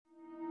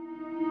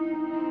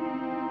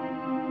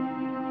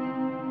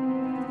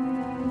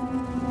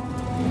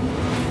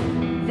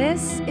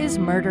This is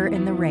Murder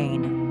in the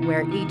Rain,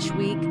 where each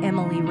week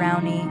Emily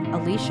Rowney,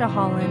 Alicia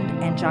Holland,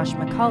 and Josh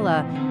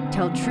McCullough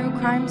tell true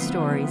crime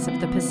stories of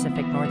the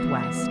Pacific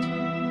Northwest.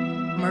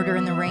 Murder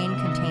in the Rain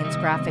contains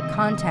graphic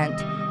content.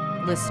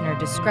 Listener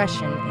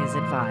discretion is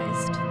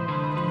advised.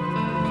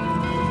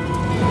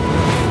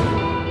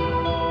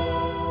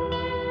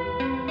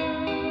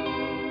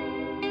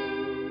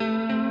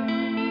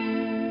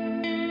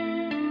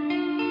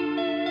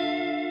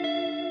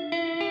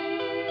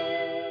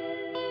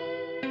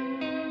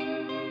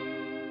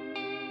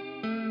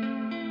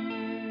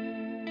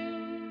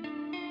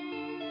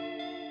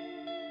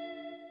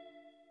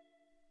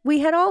 We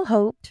had all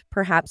hoped,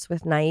 perhaps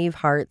with naive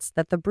hearts,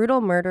 that the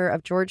brutal murder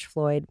of George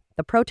Floyd,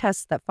 the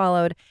protests that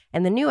followed,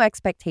 and the new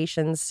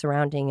expectations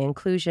surrounding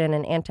inclusion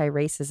and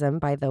anti-racism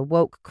by the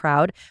woke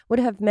crowd would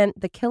have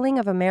meant the killing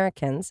of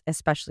Americans,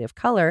 especially of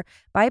color,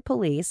 by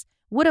police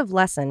would have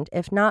lessened,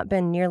 if not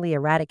been nearly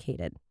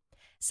eradicated.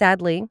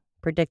 Sadly,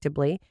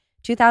 predictably,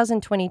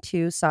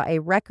 2022 saw a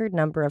record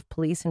number of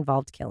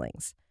police-involved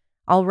killings.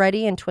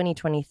 Already in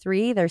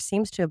 2023, there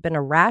seems to have been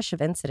a rash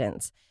of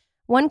incidents.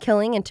 One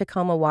killing in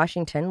Tacoma,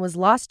 Washington was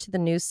lost to the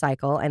news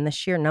cycle and the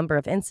sheer number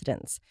of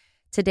incidents.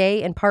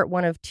 Today, in part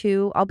 1 of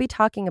 2, I'll be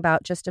talking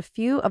about just a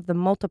few of the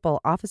multiple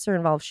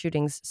officer-involved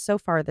shootings so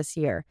far this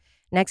year.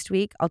 Next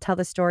week, I'll tell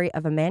the story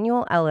of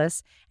Emmanuel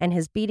Ellis and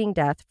his beating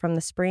death from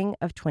the spring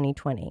of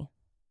 2020.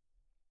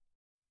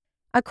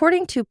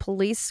 According to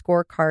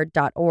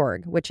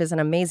policescorecard.org, which is an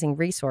amazing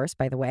resource,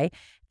 by the way,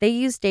 they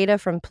use data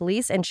from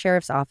police and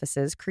sheriff's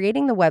offices,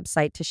 creating the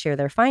website to share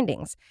their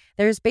findings.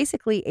 There's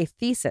basically a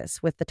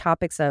thesis with the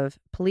topics of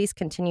police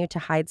continue to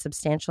hide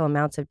substantial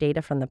amounts of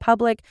data from the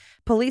public,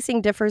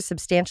 policing differs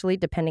substantially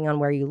depending on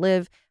where you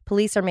live,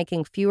 police are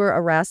making fewer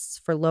arrests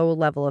for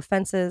low-level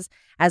offenses,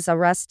 as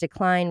arrests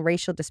decline,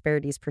 racial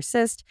disparities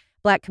persist,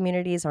 Black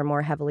communities are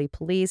more heavily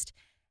policed,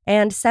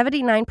 and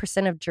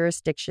 79% of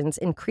jurisdictions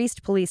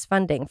increased police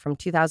funding from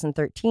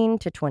 2013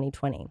 to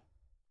 2020.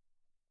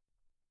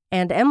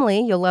 And Emily,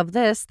 you'll love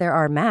this. There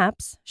are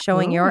maps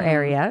showing your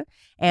area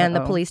and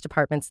the police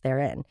departments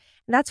therein.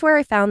 That's where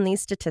I found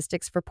these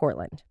statistics for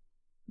Portland.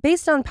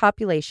 Based on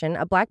population,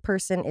 a Black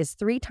person is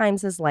 3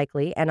 times as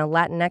likely and a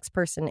Latinx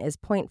person is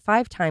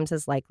 0.5 times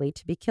as likely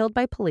to be killed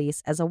by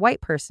police as a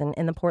white person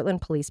in the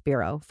Portland Police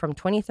Bureau from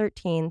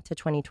 2013 to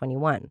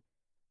 2021.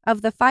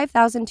 Of the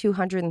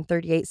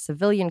 5,238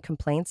 civilian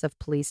complaints of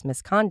police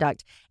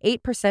misconduct,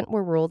 8%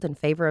 were ruled in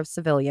favor of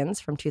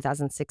civilians from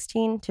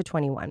 2016 to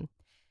 21.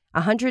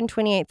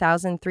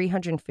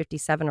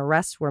 128,357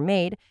 arrests were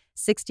made.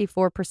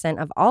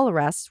 64% of all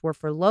arrests were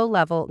for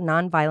low-level,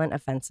 nonviolent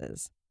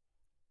offenses.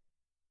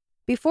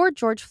 Before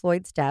George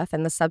Floyd's death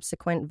and the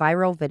subsequent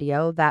viral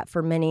video that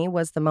for many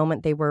was the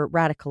moment they were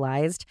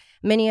radicalized,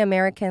 many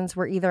Americans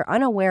were either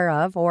unaware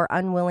of or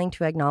unwilling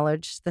to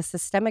acknowledge the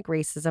systemic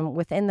racism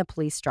within the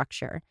police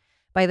structure.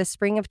 By the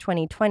spring of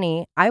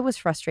 2020, I was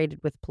frustrated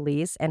with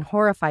police and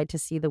horrified to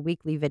see the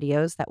weekly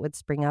videos that would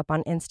spring up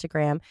on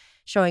Instagram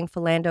showing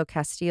Philando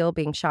Castile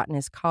being shot in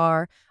his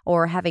car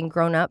or having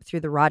grown up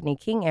through the Rodney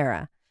King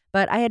era.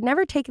 But I had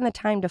never taken the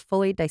time to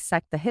fully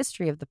dissect the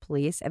history of the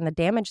police and the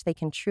damage they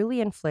can truly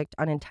inflict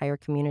on entire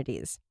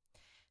communities.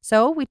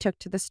 So we took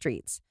to the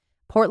streets.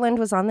 Portland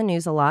was on the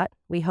news a lot.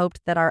 We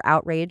hoped that our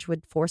outrage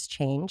would force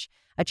change,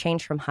 a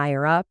change from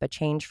higher up, a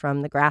change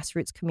from the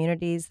grassroots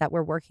communities that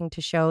were working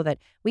to show that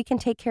we can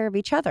take care of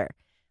each other.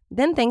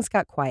 Then things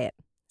got quiet.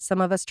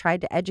 Some of us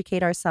tried to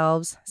educate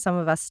ourselves. Some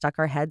of us stuck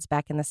our heads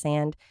back in the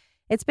sand.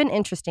 It's been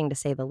interesting to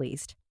say the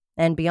least.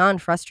 And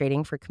beyond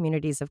frustrating for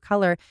communities of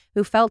color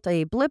who felt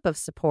a blip of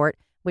support,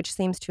 which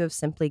seems to have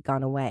simply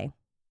gone away.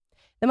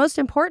 The most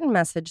important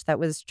message that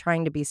was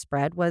trying to be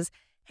spread was,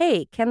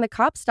 hey, can the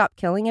cops stop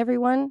killing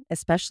everyone,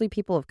 especially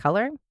people of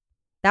color?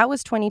 That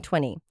was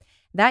 2020.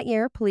 That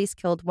year, police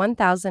killed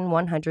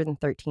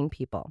 1,113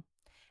 people.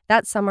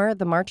 That summer,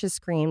 the marches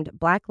screamed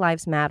Black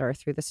Lives Matter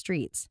through the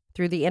streets,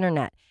 through the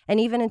internet, and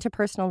even into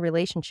personal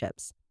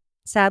relationships.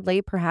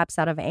 Sadly, perhaps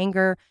out of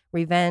anger,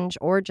 revenge,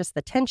 or just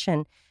the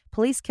tension,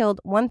 police killed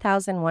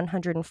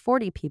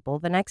 1,140 people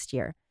the next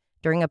year.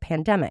 During a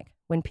pandemic,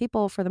 when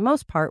people, for the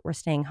most part, were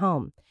staying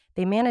home,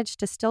 they managed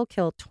to still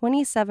kill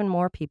 27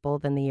 more people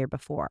than the year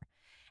before.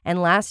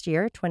 And last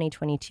year,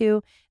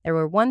 2022, there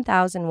were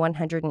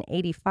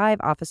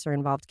 1,185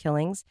 officer-involved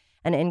killings,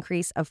 an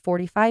increase of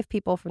 45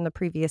 people from the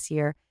previous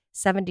year,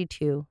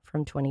 72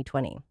 from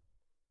 2020.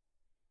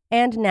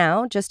 And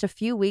now, just a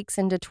few weeks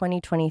into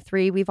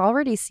 2023, we've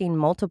already seen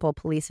multiple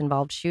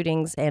police-involved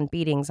shootings and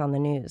beatings on the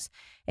news.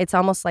 It's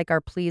almost like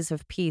our pleas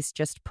of peace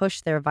just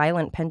push their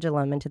violent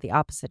pendulum into the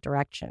opposite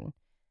direction.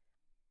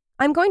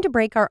 I'm going to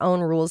break our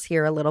own rules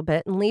here a little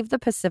bit and leave the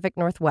Pacific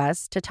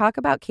Northwest to talk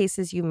about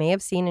cases you may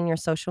have seen in your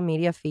social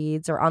media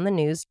feeds or on the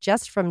news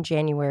just from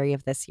January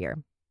of this year.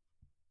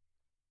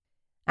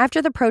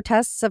 After the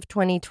protests of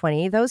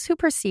 2020, those who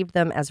perceived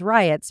them as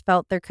riots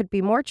felt there could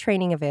be more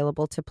training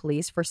available to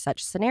police for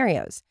such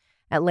scenarios.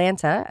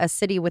 Atlanta, a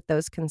city with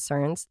those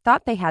concerns,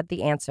 thought they had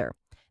the answer.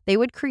 They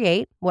would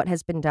create what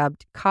has been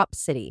dubbed Cop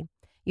City.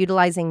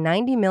 Utilizing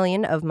 $90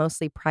 million of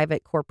mostly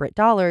private corporate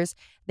dollars,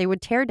 they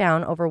would tear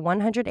down over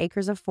 100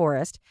 acres of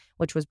forest,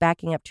 which was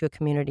backing up to a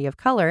community of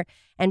color,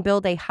 and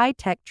build a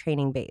high-tech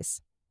training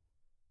base.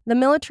 The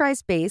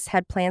militarized base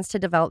had plans to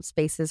develop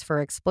spaces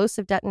for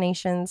explosive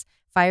detonations,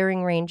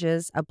 firing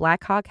ranges, a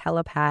Black Hawk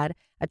helipad,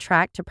 a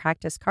track to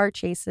practice car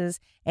chases,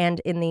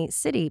 and in the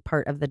city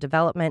part of the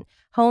development,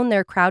 hone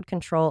their crowd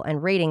control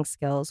and raiding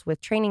skills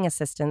with training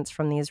assistance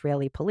from the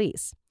Israeli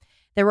police.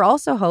 There were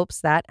also hopes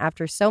that,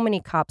 after so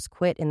many cops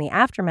quit in the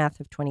aftermath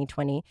of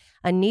 2020,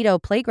 a NATO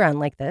playground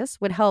like this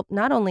would help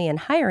not only in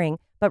hiring,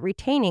 but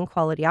retaining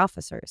quality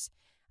officers.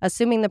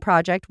 Assuming the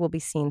project will be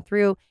seen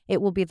through,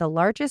 it will be the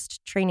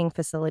largest training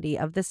facility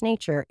of this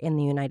nature in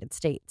the United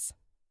States.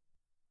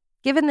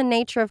 Given the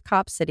nature of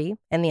Cop City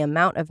and the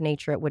amount of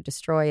nature it would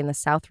destroy in the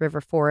South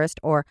River Forest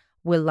or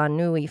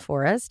Willanui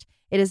Forest,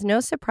 it is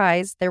no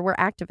surprise there were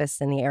activists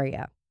in the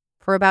area.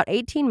 For about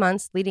 18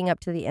 months leading up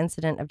to the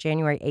incident of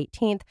January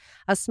 18th,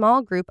 a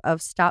small group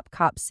of Stop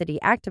Cop City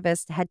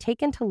activists had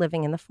taken to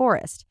living in the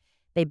forest.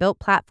 They built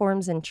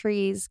platforms in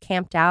trees,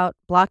 camped out,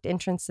 blocked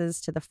entrances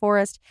to the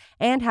forest,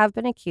 and have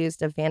been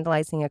accused of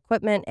vandalizing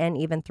equipment and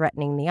even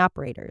threatening the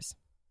operators.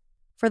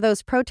 For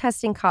those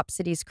protesting Cop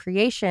City's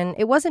creation,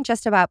 it wasn't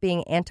just about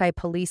being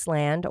anti-police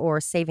land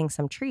or saving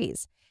some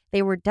trees.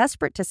 They were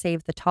desperate to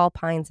save the tall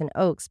pines and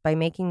oaks by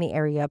making the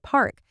area a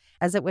park,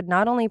 as it would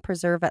not only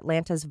preserve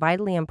Atlanta's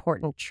vitally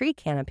important tree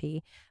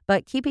canopy,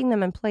 but keeping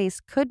them in place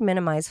could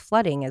minimize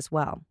flooding as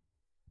well.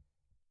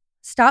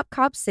 Stop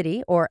Cop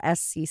City, or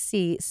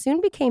SCC, soon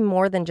became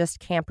more than just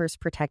campers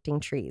protecting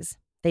trees.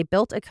 They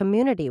built a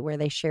community where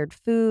they shared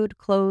food,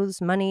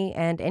 clothes, money,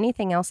 and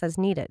anything else as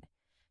needed.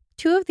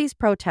 Two of these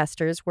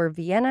protesters were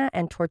Vienna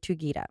and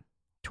Tortuguita.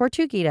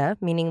 Tortuguita,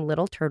 meaning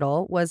little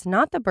turtle, was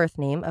not the birth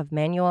name of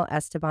Manuel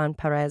Esteban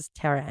Perez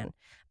Terán,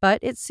 but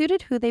it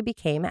suited who they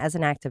became as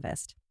an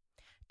activist.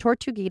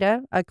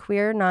 Tortuguita, a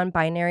queer,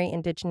 non-binary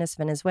indigenous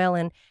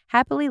Venezuelan,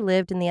 happily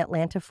lived in the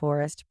Atlanta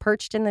forest,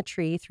 perched in the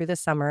tree through the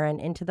summer and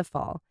into the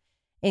fall.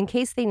 In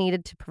case they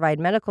needed to provide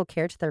medical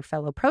care to their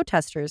fellow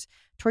protesters,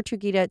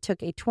 Tortuguita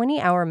took a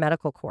 20-hour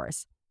medical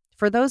course.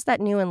 For those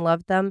that knew and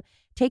loved them,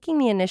 taking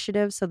the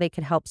initiative so they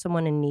could help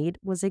someone in need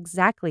was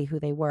exactly who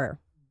they were.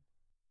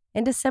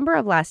 In December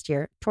of last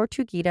year,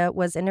 Tortuguita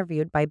was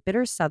interviewed by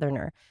Bitter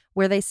Southerner,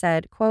 where they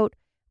said, quote,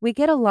 "We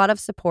get a lot of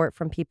support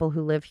from people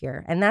who live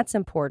here, and that's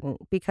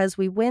important because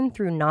we win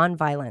through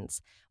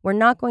nonviolence. We're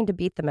not going to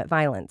beat them at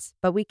violence,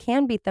 but we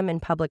can beat them in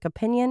public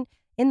opinion,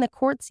 in the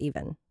courts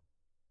even."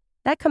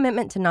 That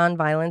commitment to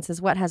nonviolence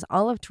is what has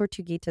all of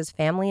Tortuguita's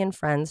family and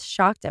friends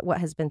shocked at what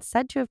has been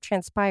said to have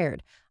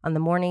transpired on the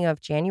morning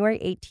of January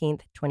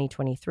 18th,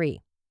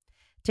 2023.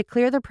 To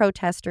clear the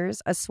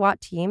protesters, a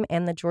SWAT team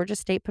and the Georgia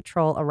State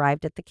Patrol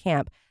arrived at the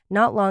camp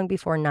not long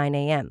before 9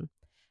 a.m.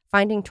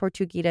 Finding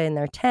Tortuguita in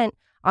their tent,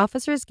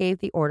 officers gave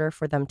the order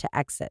for them to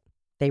exit.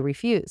 They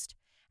refused.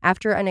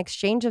 After an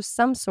exchange of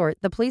some sort,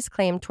 the police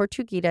claimed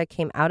Tortuguita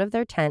came out of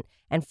their tent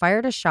and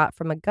fired a shot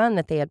from a gun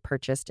that they had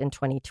purchased in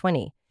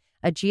 2020.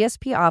 A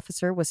GSP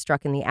officer was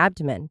struck in the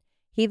abdomen.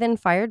 He then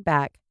fired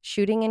back,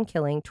 shooting and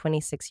killing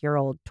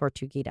 26-year-old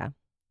Tortuguita.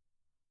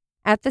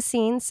 At the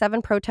scene,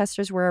 7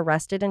 protesters were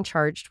arrested and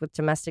charged with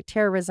domestic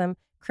terrorism,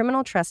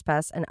 criminal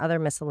trespass, and other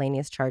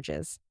miscellaneous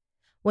charges.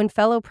 When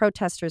fellow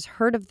protesters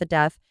heard of the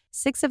death,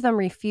 6 of them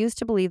refused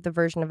to believe the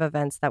version of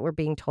events that were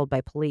being told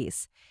by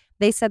police.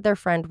 They said their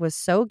friend was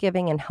so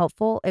giving and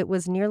helpful, it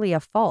was nearly a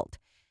fault.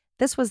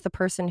 This was the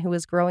person who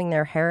was growing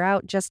their hair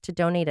out just to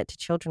donate it to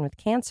children with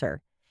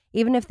cancer.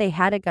 Even if they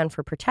had a gun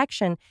for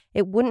protection,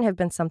 it wouldn't have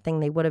been something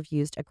they would have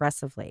used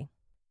aggressively.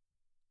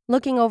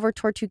 Looking over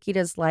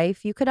Tortuguita's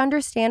life, you could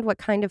understand what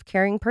kind of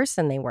caring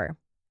person they were.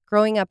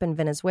 Growing up in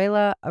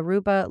Venezuela,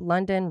 Aruba,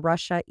 London,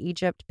 Russia,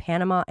 Egypt,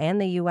 Panama, and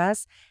the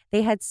U.S.,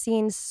 they had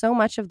seen so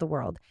much of the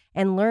world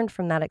and learned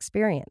from that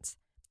experience.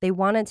 They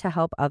wanted to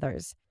help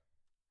others.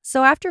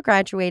 So after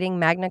graduating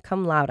magna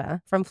cum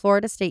laude from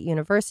Florida State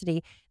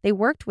University, they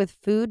worked with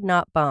Food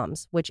Not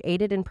Bombs, which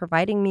aided in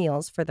providing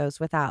meals for those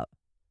without.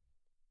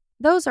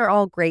 Those are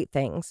all great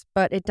things,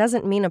 but it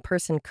doesn't mean a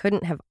person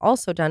couldn't have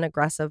also done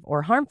aggressive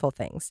or harmful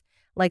things.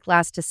 Like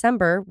last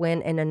December,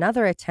 when in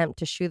another attempt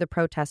to shoo the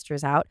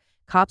protesters out,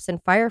 cops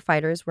and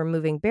firefighters were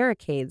moving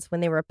barricades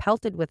when they were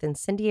pelted with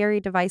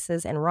incendiary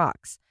devices and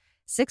rocks.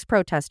 6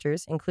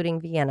 protesters, including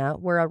Vienna,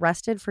 were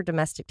arrested for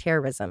domestic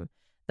terrorism.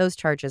 Those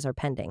charges are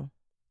pending.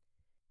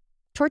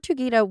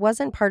 Tortuguita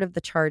wasn't part of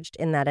the charged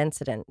in that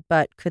incident,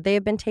 but could they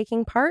have been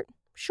taking part?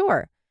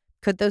 Sure.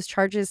 Could those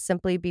charges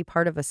simply be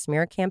part of a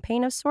smear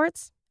campaign of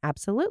sorts?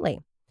 Absolutely.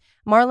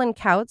 Marlon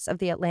Kautz of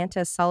the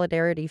Atlanta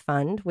Solidarity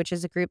Fund, which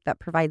is a group that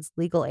provides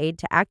legal aid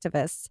to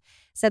activists,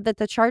 said that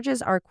the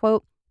charges are,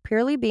 quote,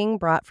 purely being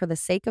brought for the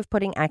sake of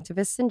putting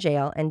activists in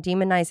jail and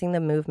demonizing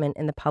the movement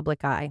in the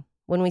public eye.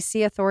 When we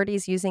see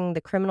authorities using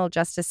the criminal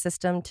justice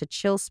system to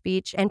chill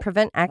speech and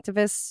prevent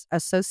activists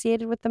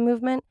associated with the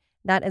movement,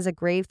 that is a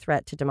grave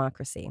threat to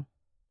democracy.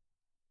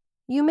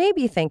 You may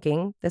be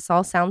thinking, this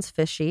all sounds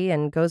fishy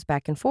and goes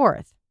back and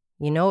forth.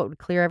 You know what would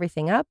clear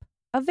everything up?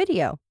 A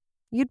video.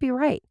 You'd be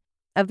right.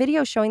 A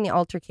video showing the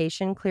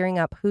altercation, clearing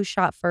up who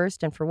shot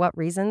first and for what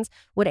reasons,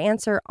 would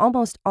answer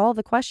almost all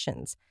the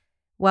questions.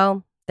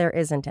 Well, there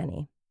isn't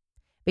any.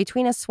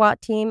 Between a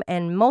SWAT team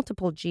and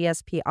multiple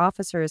GSP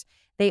officers,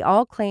 they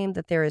all claim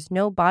that there is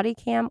no body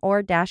cam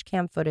or dash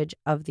cam footage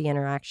of the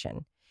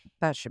interaction.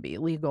 That should be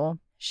illegal.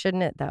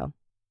 Shouldn't it, though?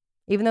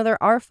 Even though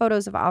there are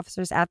photos of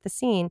officers at the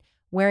scene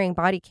wearing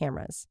body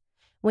cameras.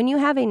 When you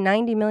have a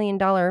 $90 million,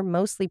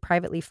 mostly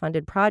privately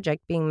funded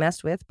project being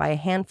messed with by a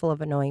handful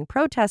of annoying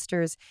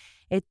protesters,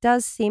 it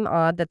does seem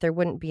odd that there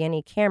wouldn't be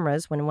any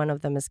cameras when one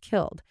of them is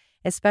killed,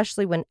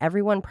 especially when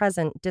everyone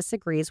present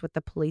disagrees with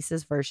the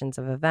police's versions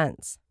of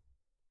events.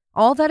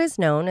 All that is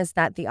known is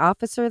that the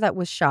officer that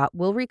was shot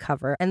will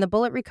recover, and the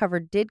bullet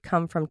recovered did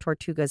come from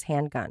Tortuga's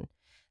handgun.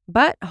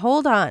 But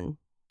hold on.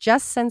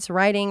 Just since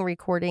writing,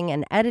 recording,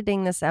 and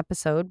editing this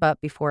episode,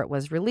 but before it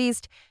was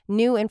released,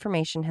 new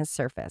information has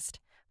surfaced.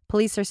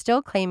 Police are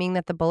still claiming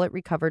that the bullet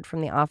recovered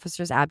from the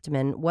officer's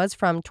abdomen was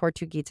from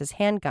Tortuguita's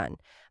handgun,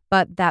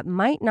 but that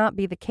might not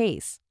be the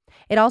case.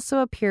 It also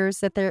appears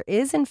that there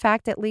is, in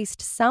fact, at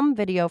least some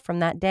video from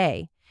that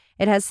day.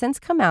 It has since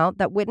come out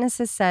that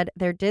witnesses said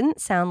there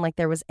didn't sound like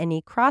there was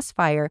any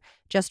crossfire,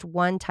 just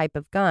one type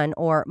of gun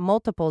or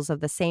multiples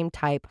of the same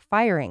type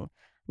firing,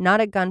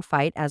 not a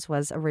gunfight as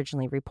was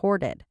originally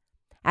reported.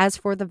 As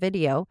for the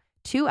video,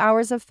 2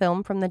 hours of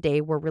film from the day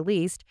were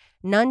released,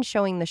 none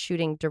showing the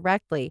shooting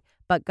directly,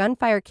 but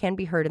gunfire can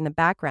be heard in the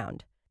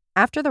background.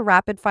 After the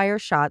rapid-fire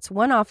shots,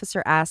 one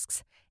officer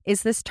asks,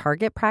 "Is this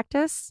target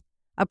practice?"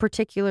 A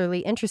particularly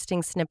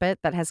interesting snippet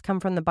that has come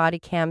from the body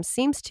cam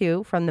seems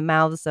to, from the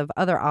mouths of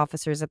other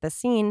officers at the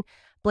scene,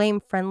 blame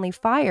friendly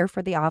fire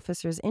for the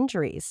officer's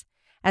injuries.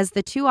 As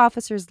the two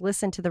officers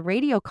listen to the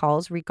radio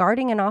calls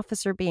regarding an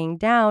officer being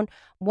down,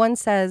 one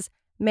says,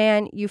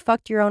 "Man, you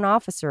fucked your own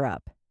officer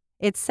up."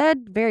 It's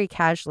said very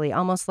casually,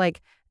 almost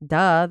like,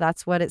 duh,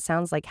 that's what it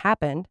sounds like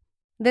happened.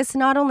 This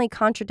not only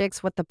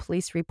contradicts what the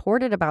police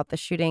reported about the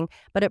shooting,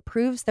 but it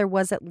proves there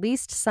was at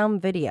least some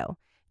video.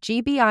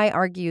 GBI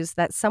argues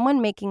that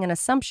someone making an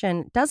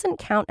assumption doesn't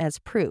count as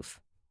proof,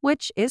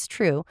 which is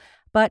true,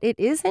 but it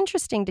is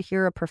interesting to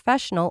hear a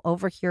professional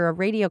overhear a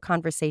radio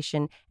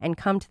conversation and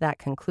come to that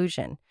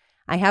conclusion.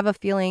 I have a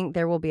feeling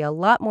there will be a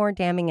lot more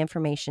damning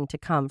information to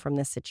come from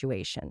this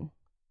situation.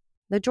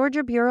 The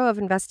Georgia Bureau of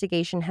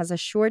Investigation has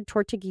assured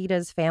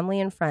Tortuguita's family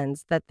and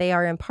friends that they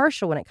are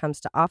impartial when it comes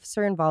to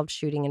officer-involved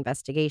shooting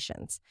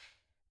investigations.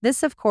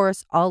 This, of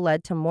course, all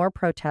led to more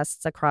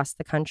protests across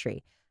the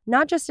country,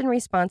 not just in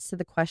response to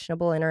the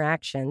questionable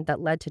interaction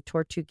that led to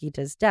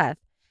Tortuguita's death,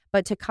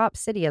 but to Cop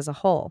City as a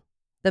whole.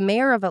 The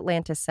mayor of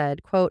Atlanta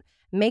said, quote,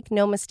 "Make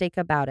no mistake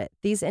about it,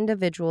 these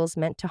individuals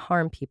meant to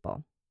harm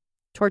people."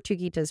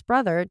 Tortuguita's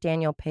brother,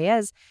 Daniel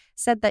Paez,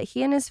 said that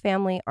he and his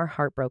family are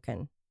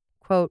heartbroken.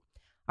 Quote,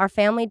 "Our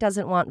family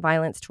doesn't want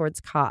violence towards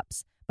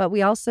cops, but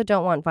we also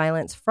don't want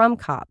violence from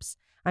cops.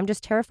 I'm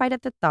just terrified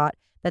at the thought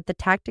that the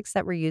tactics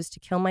that were used to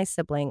kill my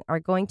sibling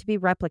are going to be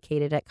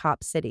replicated at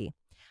Cop City.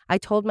 I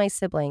told my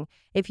sibling,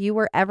 if you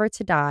were ever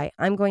to die,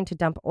 I'm going to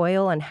dump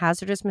oil and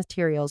hazardous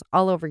materials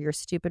all over your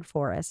stupid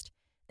forest.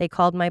 They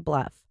called my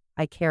bluff.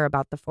 I care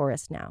about the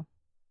forest now."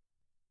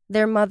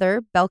 Their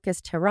mother,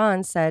 Belkis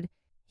Tehran, said,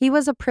 "He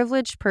was a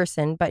privileged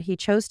person, but he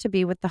chose to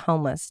be with the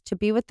homeless, to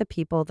be with the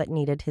people that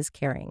needed his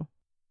caring."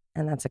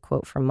 And that's a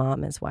quote from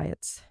Mom, is why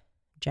it's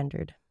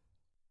gendered.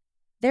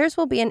 Theirs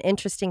will be an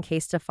interesting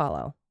case to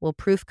follow. Will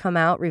proof come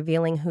out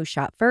revealing who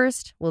shot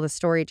first? Will the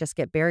story just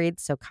get buried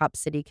so Cop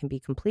City can be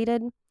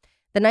completed?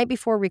 The night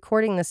before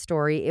recording this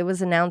story, it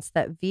was announced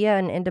that via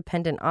an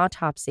independent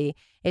autopsy,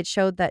 it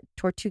showed that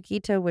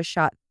Tortuguita was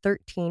shot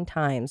 13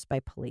 times by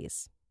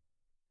police.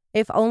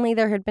 If only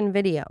there had been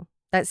video.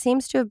 That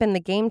seems to have been the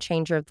game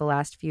changer of the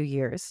last few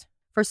years.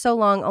 For so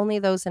long, only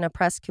those in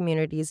oppressed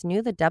communities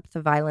knew the depth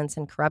of violence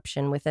and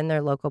corruption within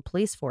their local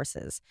police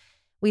forces.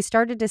 We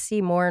started to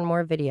see more and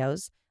more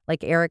videos,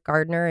 like Eric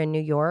Gardner in New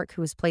York,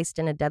 who was placed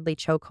in a deadly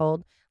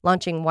chokehold,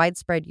 launching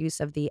widespread use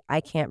of the "I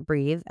can't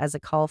breathe" as a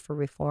call for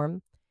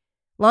reform.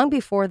 Long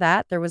before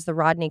that, there was the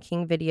Rodney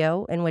King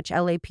video, in which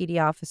LAPD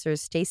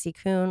officers Stacey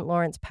Kuhn,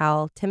 Lawrence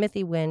Powell,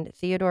 Timothy Wind,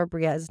 Theodore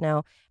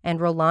Briesno, and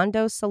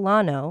Rolando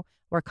Solano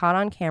were caught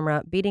on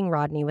camera beating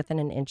Rodney within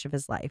an inch of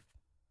his life.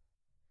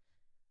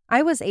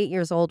 I was 8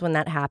 years old when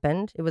that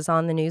happened. It was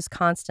on the news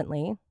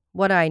constantly.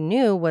 What I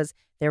knew was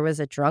there was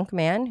a drunk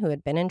man who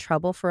had been in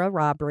trouble for a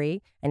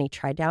robbery, and he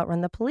tried to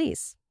outrun the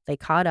police. They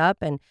caught up,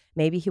 and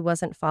maybe he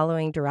wasn't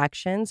following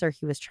directions or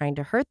he was trying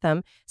to hurt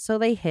them, so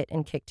they hit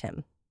and kicked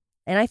him.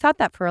 And I thought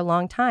that for a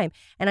long time,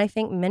 and I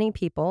think many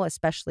people,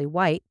 especially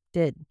white,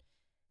 did.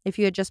 If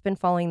you had just been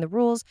following the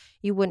rules,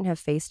 you wouldn't have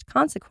faced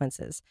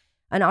consequences.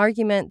 An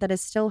argument that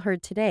is still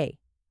heard today.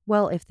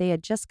 Well, if they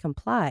had just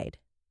complied.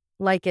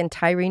 Like in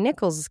Tyre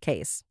Nichols'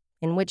 case,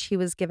 in which he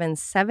was given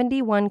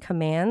 71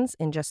 commands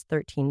in just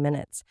 13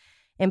 minutes.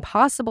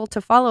 Impossible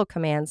to follow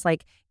commands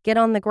like "get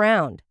on the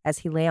ground" as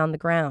he lay on the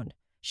ground,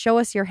 "show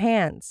us your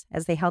hands"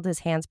 as they held his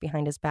hands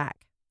behind his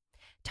back.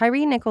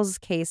 Tyre Nichols'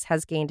 case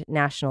has gained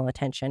national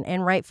attention,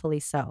 and rightfully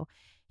so.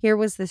 Here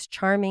was this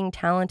charming,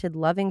 talented,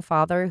 loving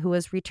father who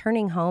was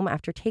returning home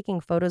after taking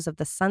photos of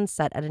the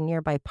sunset at a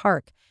nearby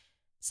park,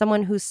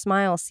 someone whose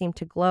smile seemed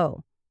to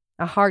glow,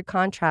 a hard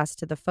contrast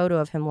to the photo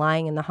of him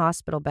lying in the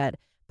hospital bed,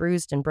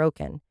 bruised and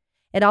broken.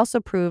 It also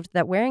proved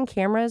that wearing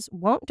cameras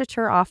won't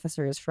deter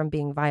officers from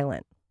being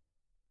violent.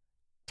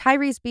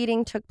 Tyree's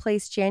beating took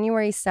place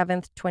January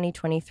 7th,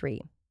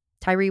 2023.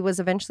 Tyree was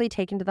eventually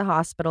taken to the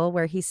hospital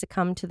where he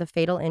succumbed to the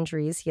fatal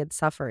injuries he had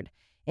suffered,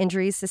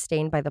 injuries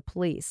sustained by the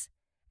police.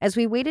 As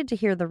we waited to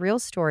hear the real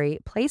story,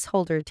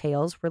 placeholder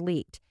tales were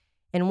leaked.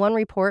 In one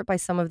report by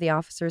some of the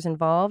officers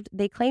involved,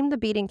 they claimed the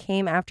beating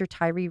came after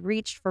Tyree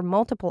reached for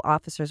multiple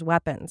officers'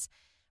 weapons.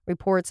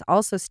 Reports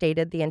also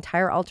stated the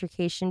entire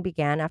altercation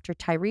began after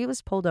Tyree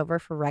was pulled over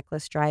for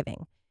reckless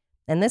driving.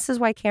 And this is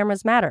why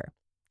cameras matter.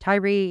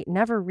 Tyree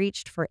never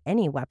reached for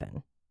any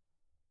weapon.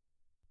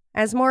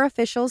 As more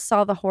officials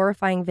saw the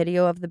horrifying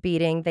video of the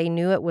beating, they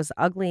knew it was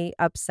ugly,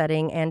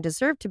 upsetting, and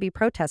deserved to be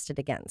protested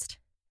against.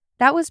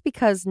 That was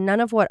because none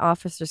of what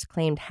officers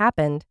claimed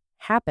happened.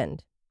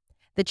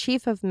 The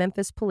chief of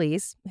Memphis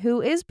Police,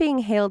 who is being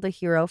hailed a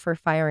hero for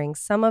firing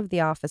some of the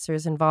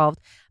officers involved,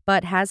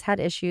 but has had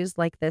issues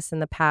like this in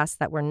the past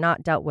that were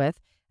not dealt with.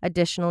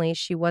 Additionally,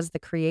 she was the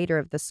creator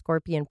of the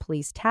Scorpion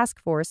Police Task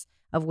Force,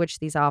 of which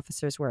these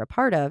officers were a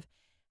part of,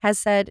 has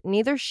said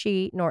neither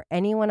she nor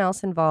anyone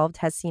else involved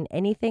has seen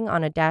anything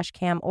on a dash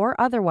cam or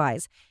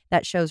otherwise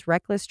that shows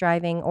reckless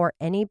driving or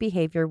any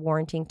behavior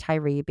warranting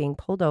Tyree being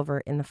pulled over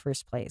in the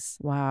first place.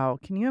 Wow.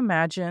 Can you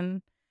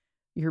imagine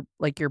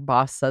your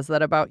boss says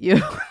that about you?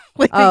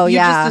 You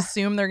just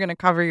assume they're going to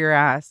cover your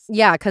ass.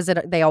 Yeah, because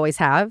they always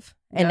have.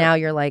 And now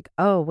you're like,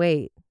 oh,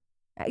 wait.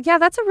 Yeah,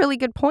 that's a really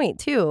good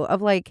point, too,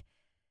 of like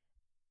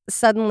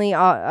suddenly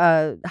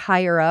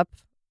higher up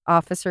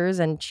officers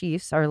and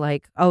chiefs are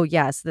like, oh,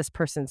 yes, this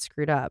person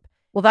screwed up.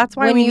 Well, that's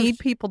why we need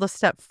people to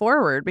step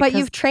forward. But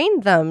you've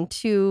trained them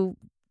to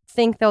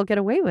think they'll get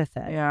away with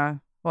it. Yeah.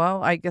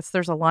 Well, I guess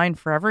there's a line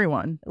for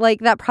everyone. Like,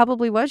 that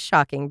probably was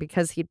shocking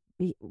because he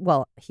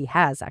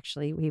has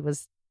actually. He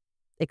was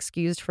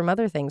excused from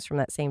other things from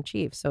that same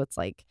chief. So it's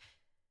like,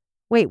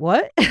 wait,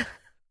 what?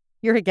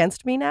 You're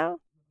against me now?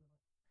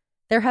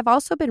 There have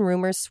also been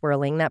rumors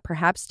swirling that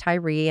perhaps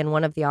Tyree and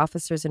one of the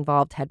officers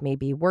involved had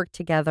maybe worked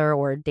together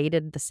or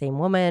dated the same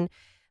woman,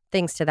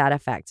 things to that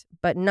effect.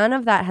 But none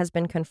of that has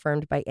been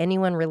confirmed by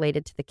anyone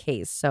related to the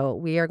case, so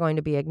we are going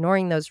to be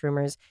ignoring those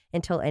rumors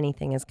until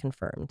anything is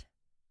confirmed.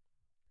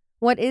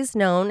 What is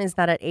known is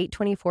that at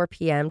 8:24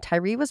 p.m.,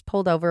 Tyree was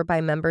pulled over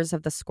by members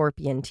of the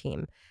Scorpion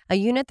team, a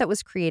unit that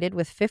was created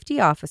with 50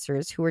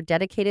 officers who were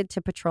dedicated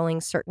to patrolling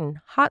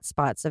certain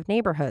hotspots of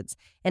neighborhoods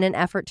in an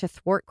effort to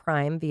thwart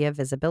crime via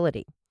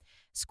visibility.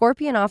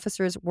 Scorpion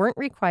officers weren't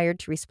required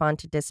to respond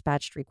to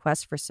dispatched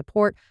requests for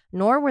support,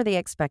 nor were they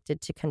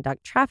expected to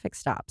conduct traffic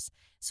stops.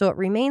 So it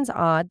remains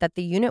odd that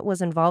the unit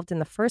was involved in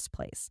the first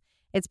place.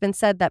 It's been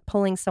said that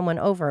pulling someone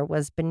over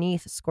was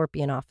beneath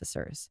Scorpion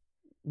officers.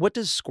 What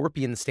does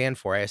Scorpion stand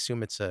for? I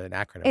assume it's an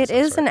acronym. It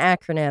is an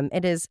acronym.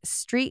 It is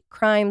Street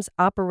Crimes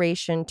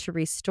Operation to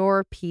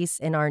Restore Peace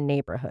in Our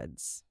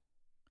Neighborhoods.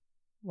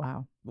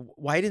 Wow.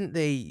 Why didn't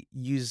they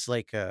use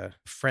like a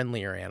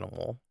friendlier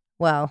animal?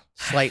 Well,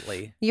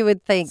 slightly. You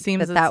would think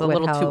Seems that it's a would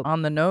little help. too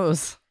on the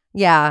nose.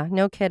 Yeah,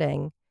 no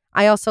kidding.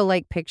 I also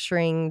like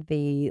picturing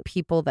the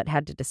people that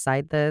had to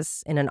decide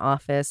this in an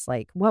office.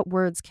 Like, what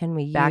words can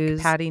we use? Back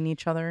patting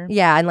each other.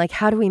 Yeah, and like,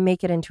 how do we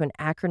make it into an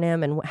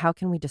acronym and how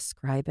can we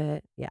describe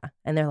it? Yeah,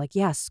 and they're like,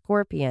 yeah,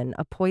 scorpion,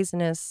 a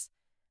poisonous,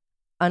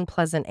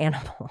 unpleasant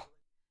animal.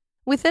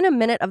 Within a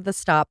minute of the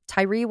stop,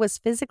 Tyree was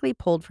physically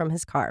pulled from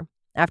his car.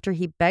 After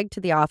he begged to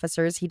the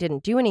officers he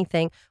didn't do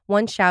anything,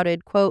 one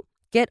shouted, quote,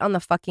 "Get on the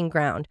fucking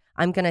ground.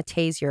 I'm gonna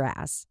tase your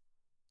ass."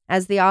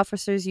 As the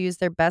officers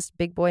used their best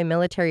big boy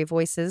military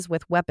voices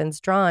with weapons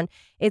drawn,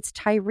 it's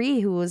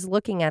Tyree who was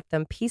looking at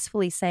them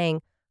peacefully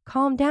saying,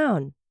 "Calm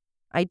down."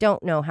 I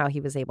don't know how he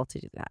was able to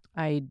do that.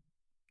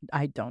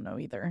 I don't know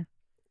either.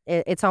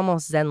 It's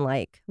almost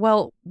Zen-like.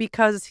 Well,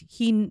 because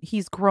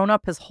he's grown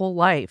up his whole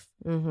life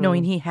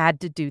knowing he had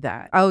to do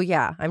that. Oh,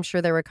 yeah. I'm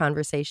sure there were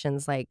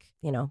conversations like,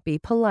 be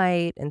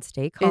polite and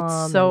stay calm.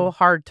 It's so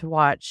hard to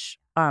watch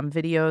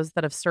videos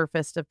that have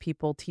surfaced of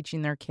people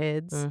teaching their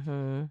kids.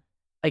 Mm-hmm.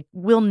 Like,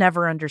 we'll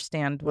never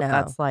understand what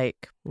that's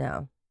like.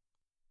 No.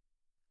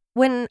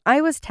 When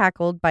I was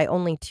tackled by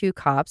only 2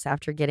 cops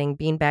after getting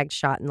beanbags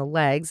shot in the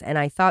legs and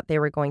I thought they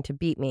were going to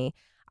beat me,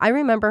 I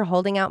remember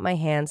holding out my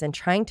hands and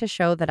trying to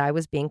show that I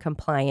was being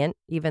compliant,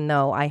 even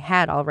though I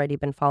had already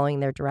been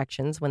following their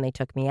directions when they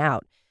took me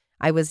out.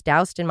 I was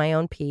doused in my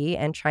own pee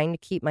and trying to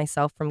keep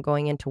myself from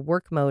going into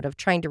work mode of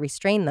trying to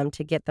restrain them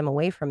to get them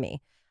away from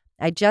me.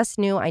 I just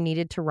knew I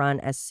needed to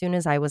run as soon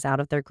as I was out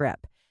of their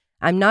grip.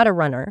 I'm not a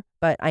runner,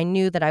 but I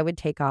knew that I would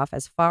take off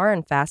as far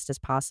and fast as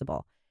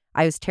possible.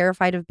 I was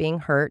terrified of being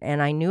hurt,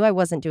 and I knew I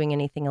wasn't doing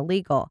anything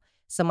illegal,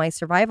 so my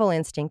survival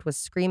instinct was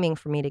screaming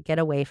for me to get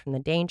away from the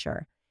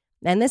danger.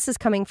 And this is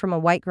coming from a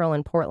white girl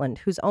in Portland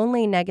whose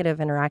only negative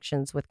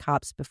interactions with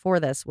cops before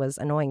this was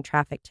annoying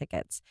traffic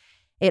tickets.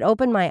 It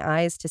opened my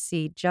eyes to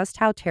see just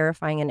how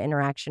terrifying an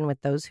interaction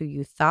with those who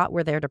you thought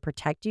were there to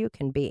protect you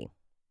can be.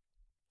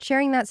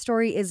 Sharing that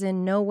story is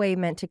in no way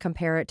meant to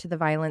compare it to the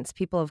violence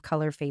people of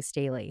color face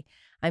daily.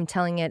 I'm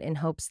telling it in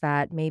hopes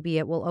that maybe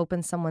it will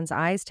open someone's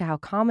eyes to how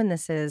common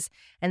this is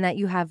and that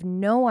you have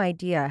no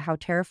idea how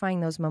terrifying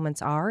those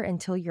moments are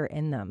until you're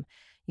in them.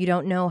 You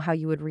don't know how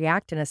you would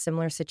react in a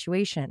similar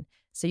situation,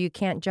 so you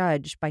can't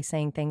judge by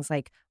saying things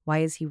like, "Why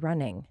is he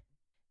running?"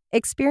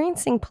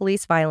 Experiencing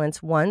police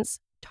violence once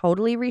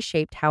totally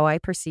reshaped how I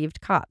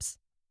perceived cops.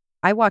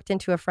 I walked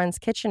into a friend's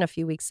kitchen a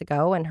few weeks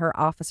ago and her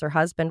officer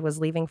husband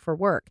was leaving for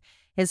work.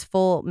 His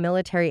full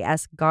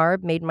military-esque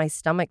garb made my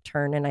stomach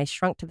turn and I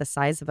shrunk to the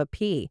size of a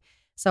pea.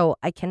 So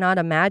I cannot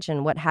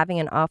imagine what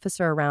having an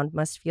officer around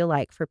must feel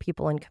like for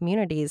people in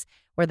communities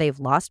where they've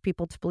lost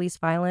people to police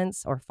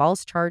violence or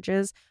false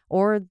charges,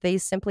 or they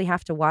simply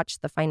have to watch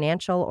the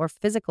financial or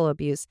physical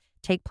abuse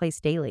take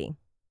place daily.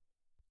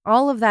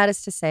 All of that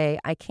is to say,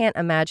 I can't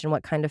imagine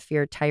what kind of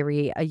fear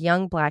Tyre, a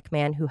young black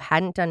man who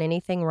hadn't done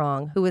anything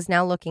wrong, who was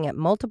now looking at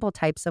multiple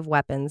types of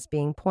weapons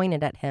being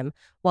pointed at him,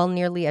 while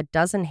nearly a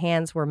dozen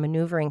hands were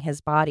maneuvering his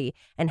body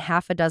and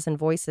half a dozen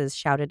voices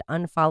shouted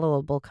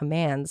unfollowable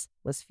commands,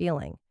 was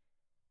feeling.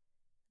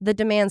 The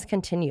demands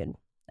continued.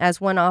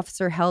 As one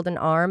officer held an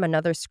arm,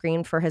 another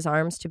screamed for his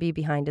arms to be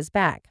behind his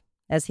back.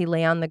 As he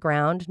lay on the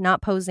ground,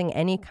 not posing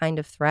any kind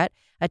of threat,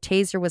 a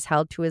taser was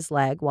held to his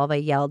leg while they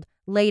yelled,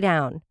 "Lay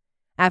down."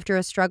 After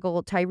a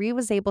struggle, Tyre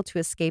was able to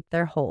escape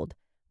their hold,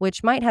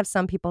 which might have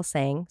some people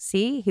saying,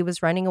 "See, he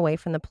was running away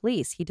from the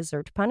police. He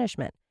deserved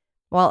punishment,"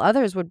 while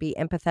others would be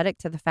empathetic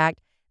to the fact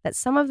that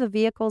some of the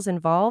vehicles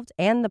involved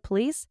and the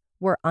police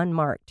were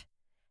unmarked.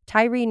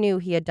 Tyre knew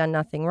he had done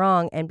nothing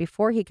wrong, and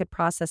before he could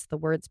process the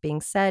words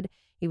being said,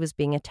 he was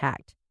being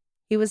attacked.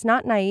 He was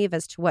not naive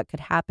as to what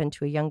could happen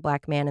to a young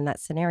black man in that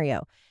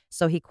scenario,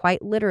 so he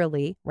quite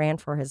literally ran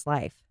for his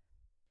life.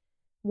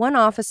 One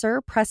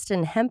officer,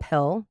 Preston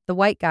Hemphill, the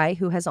white guy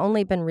who has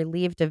only been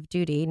relieved of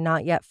duty,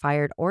 not yet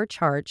fired or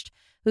charged,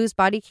 whose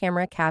body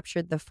camera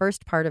captured the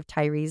first part of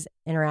Tyre's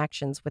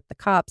interactions with the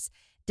cops,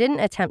 didn't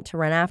attempt to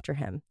run after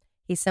him.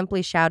 He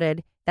simply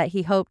shouted that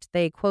he hoped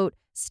they, quote,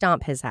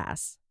 stomp his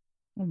ass.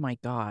 Oh my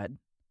God.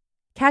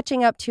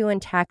 Catching up to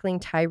and tackling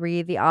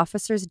Tyre, the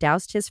officers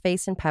doused his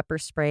face in pepper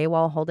spray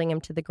while holding him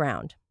to the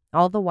ground.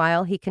 All the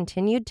while, he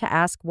continued to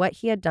ask what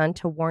he had done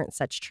to warrant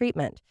such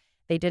treatment.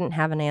 They didn't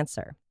have an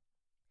answer.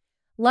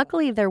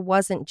 Luckily, there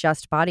wasn't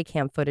just body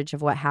cam footage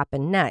of what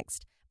happened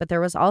next, but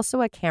there was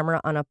also a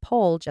camera on a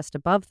pole just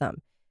above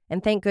them.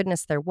 And thank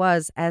goodness there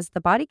was, as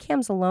the body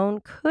cams alone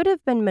could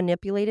have been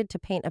manipulated to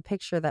paint a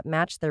picture that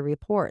matched their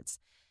reports.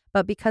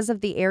 But because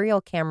of the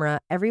aerial camera,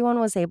 everyone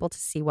was able to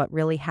see what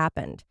really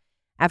happened.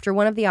 After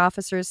one of the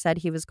officers said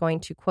he was going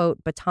to,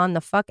 quote, baton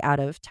the fuck out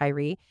of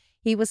Tyre,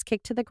 he was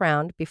kicked to the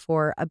ground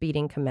before a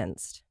beating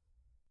commenced.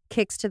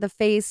 Kicks to the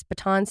face,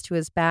 batons to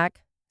his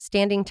back.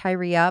 Standing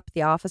Tyre up,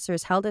 the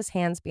officers held his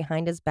hands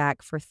behind his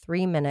back for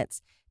 3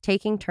 minutes,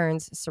 taking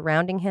turns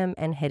surrounding him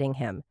and hitting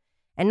him.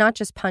 And not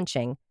just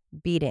punching,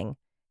 beating.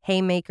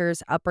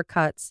 Haymakers,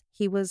 uppercuts.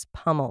 He was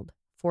pummeled.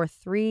 For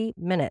 3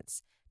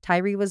 minutes,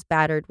 Tyre was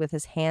battered with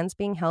his hands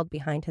being held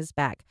behind his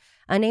back,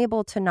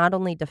 unable to not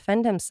only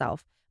defend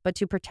himself, but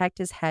to protect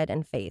his head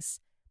and face.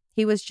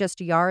 He was just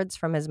yards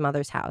from his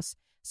mother's house,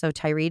 so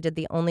Tyre did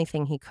the only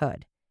thing he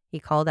could. He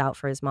called out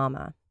for his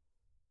mama.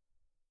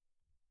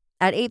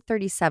 At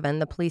 8:37,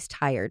 the police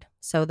tired,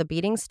 so the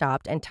beating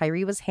stopped and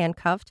Tyre was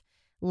handcuffed,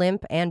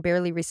 limp and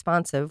barely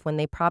responsive when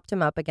they propped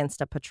him up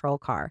against a patrol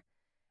car.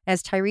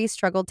 As Tyre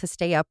struggled to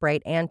stay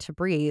upright and to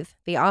breathe,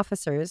 the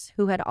officers,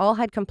 who had all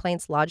had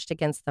complaints lodged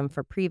against them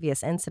for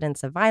previous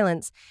incidents of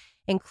violence,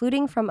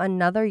 including from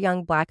another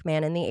young black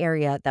man in the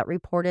area that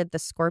reported the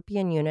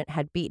Scorpion unit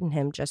had beaten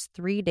him just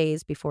 3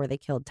 days before they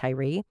killed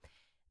Tyre,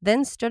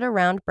 then stood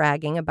around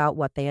bragging about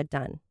what they had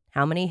done.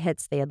 How many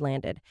hits they had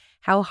landed,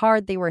 how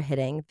hard they were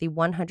hitting the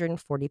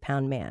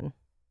 140-pound man.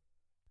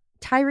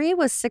 Tyre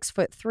was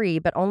 6'3",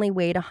 but only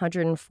weighed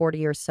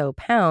 140 or so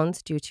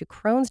pounds due to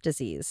Crohn's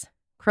disease.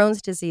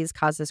 Crohn's disease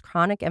causes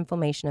chronic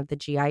inflammation of the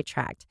GI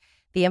tract.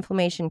 The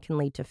inflammation can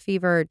lead to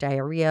fever,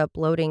 diarrhea,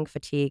 bloating,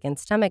 fatigue, and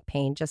stomach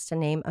pain, just to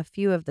name a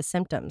few of the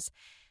symptoms.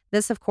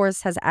 This, of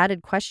course, has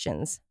added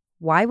questions.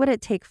 Why would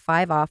it take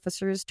 5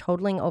 officers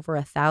totaling over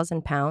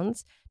 1,000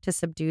 pounds to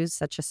subdue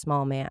such a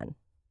small man?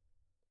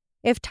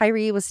 If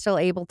Tyre was still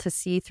able to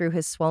see through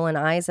his swollen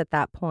eyes at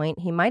that point,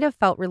 he might have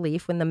felt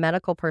relief when the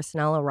medical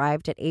personnel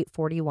arrived at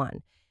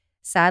 8:41.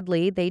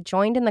 Sadly, they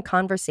joined in the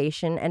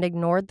conversation and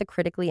ignored the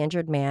critically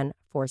injured man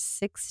for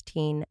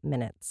 16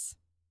 minutes.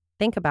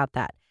 Think about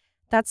that.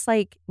 That's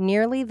like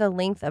nearly the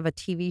length of a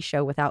TV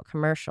show without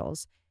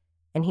commercials.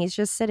 And he's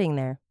just sitting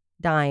there,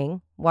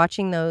 dying,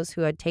 watching those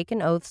who had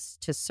taken oaths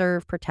to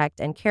serve, protect,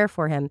 and care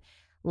for him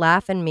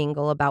laugh and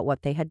mingle about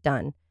what they had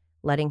done,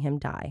 letting him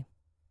die.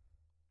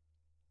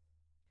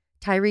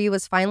 Tyre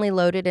was finally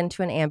loaded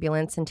into an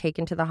ambulance and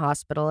taken to the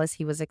hospital as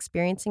he was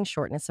experiencing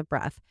shortness of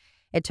breath.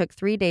 It took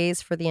 3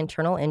 days for the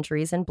internal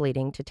injuries and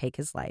bleeding to take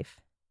his life.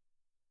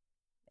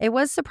 It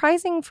was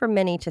surprising for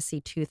many to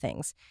see 2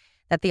 things.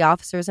 that the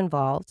officers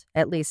involved,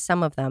 at least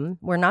some of them,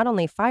 were not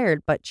only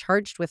fired but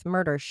charged with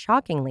murder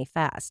shockingly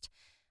fast.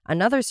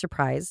 Another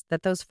surprise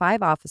that those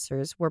 5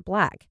 officers were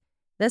Black.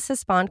 This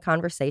has spawned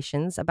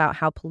conversations about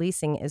how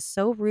policing is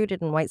so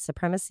rooted in white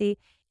supremacy,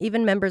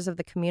 even members of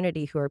the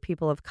community who are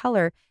people of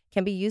color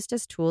can be used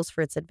as tools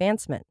for its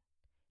advancement.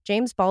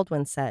 James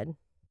Baldwin said,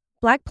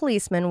 "Black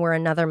policemen were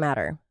another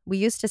matter. We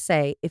used to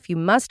say, if you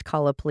must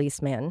call a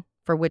policeman,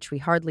 for which we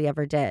hardly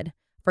ever did,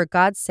 for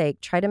God's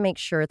sake, try to make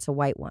sure it's a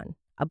white one.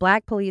 A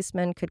Black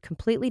policeman could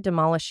completely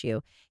demolish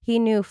you. He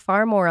knew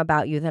far more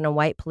about you than a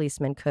white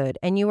policeman could,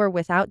 and you were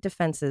without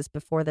defenses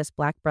before this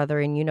Black brother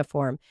in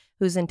uniform,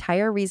 whose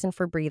entire reason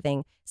for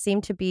breathing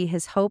seemed to be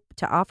his hope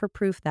to offer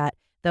proof that,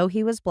 though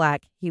he was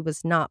Black, he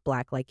was not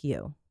Black like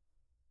you."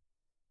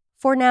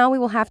 For now, we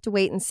will have to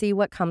wait and see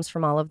what comes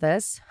from all of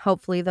this.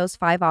 Hopefully, those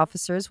 5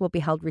 officers will be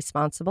held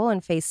responsible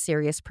and face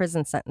serious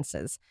prison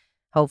sentences.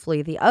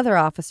 Hopefully, the other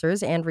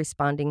officers and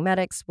responding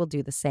medics will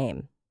do the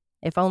same.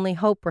 If only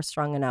hope were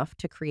strong enough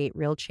to create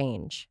real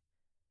change.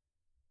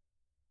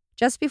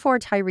 Just before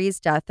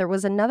Tyree's death, there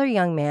was another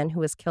young man who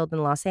was killed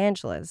in Los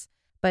Angeles,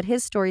 but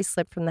his story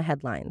slipped from the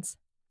headlines.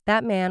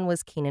 That man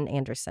was Keenan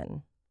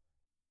Anderson.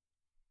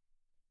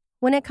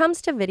 When it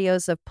comes to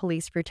videos of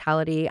police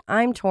brutality,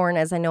 I'm torn,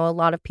 as I know a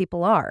lot of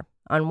people are.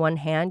 On one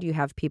hand, you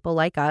have people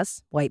like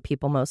us, white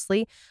people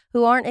mostly,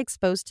 who aren't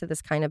exposed to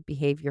this kind of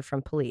behavior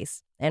from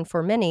police. And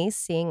for many,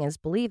 seeing is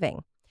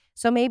believing.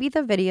 So maybe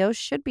the videos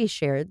should be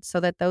shared so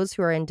that those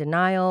who are in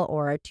denial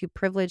or are too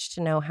privileged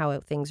to know how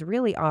things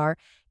really are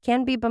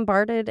can be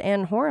bombarded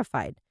and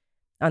horrified.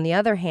 On the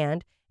other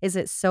hand, is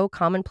it so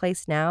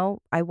commonplace now?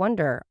 I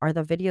wonder, are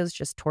the videos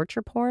just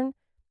torture porn?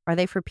 Are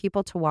they for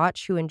people to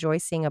watch who enjoy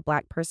seeing a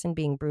Black person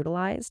being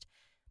brutalized?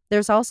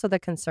 There's also the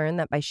concern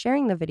that by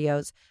sharing the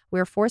videos,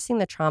 we're forcing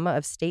the trauma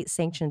of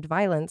state-sanctioned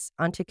violence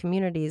onto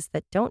communities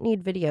that don't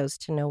need videos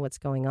to know what's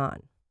going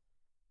on.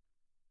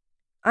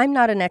 I'm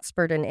not an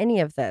expert in any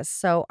of this,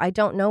 so I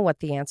don't know what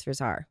the answers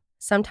are.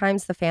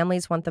 Sometimes the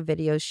families want the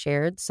videos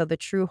shared so the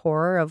true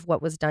horror of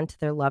what was done to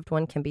their loved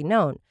one can be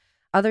known.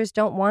 Others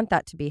don't want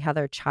that to be how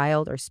their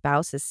child or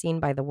spouse is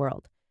seen by the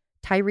world.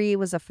 Tyree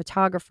was a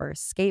photographer,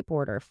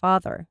 skateboarder,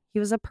 father. He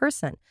was a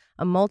person,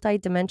 a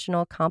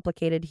multi-dimensional,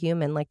 complicated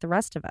human like the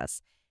rest of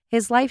us.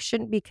 His life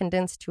shouldn't be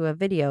condensed to a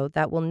video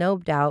that will no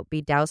doubt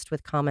be doused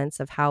with comments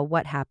of how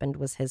what happened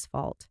was his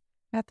fault.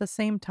 At the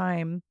same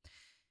time,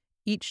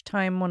 each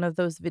time one of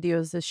those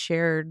videos is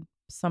shared,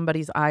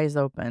 somebody's eyes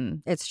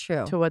open. It's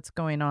true. To what's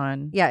going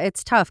on. Yeah,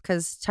 it's tough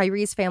because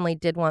Tyree's family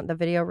did want the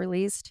video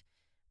released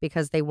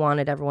because they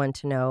wanted everyone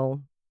to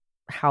know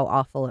how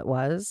awful it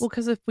was. Well,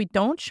 because if we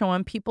don't show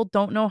them, people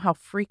don't know how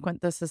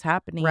frequent this is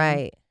happening.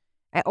 Right.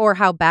 Or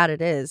how bad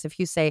it is. If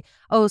you say,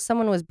 oh,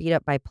 someone was beat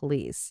up by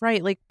police.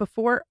 Right. Like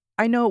before,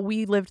 I know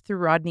we lived through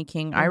Rodney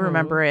King. Mm-hmm. I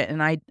remember it.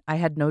 And I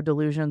had no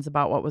delusions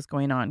about what was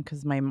going on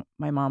because my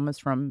mom was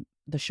from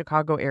the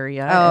Chicago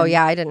area. Oh,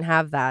 yeah. I didn't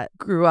have that.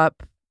 Grew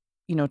up,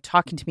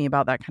 talking to me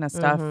about that kind of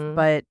stuff. Mm-hmm.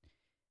 But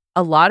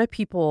a lot of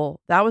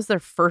people, that was their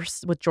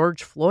first, with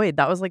George Floyd,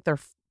 that was like their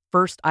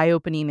first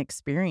eye-opening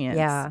experience.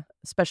 Yeah.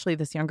 Especially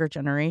this younger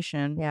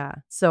generation. Yeah.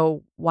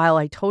 So while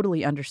I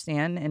totally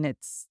understand, and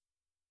it's,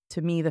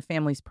 to me, the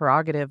family's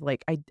prerogative,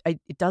 like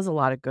it does a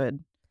lot of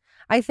good.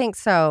 I think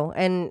so.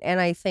 And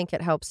I think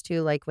it helps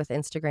too, like with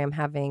Instagram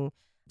having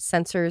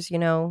censors, so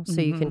mm-hmm.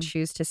 you can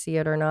choose to see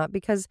it or not,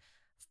 because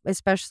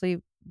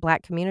especially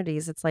Black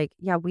communities, it's like,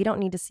 yeah, we don't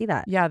need to see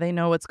that. Yeah, they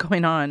know what's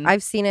going on.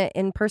 I've seen it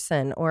in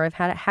person, or I've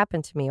had it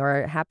happen to me, or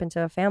it happened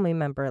to a family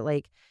member.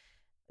 Like,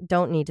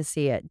 don't need to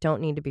see it.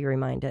 Don't need to be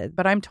reminded.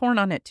 But I'm torn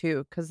on it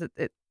too, because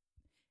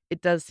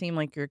it does seem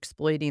like you're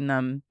exploiting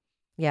them.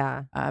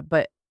 Yeah.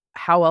 But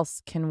how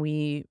else can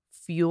we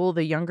fuel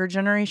the younger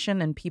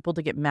generation and people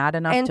to get mad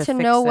enough and to to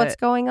fix know it? What's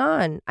going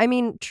on? I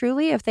mean,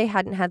 truly, if they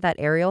hadn't had that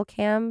aerial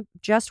cam,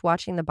 just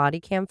watching the body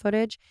cam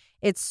footage,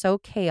 it's so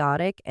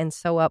chaotic and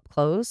so up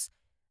close.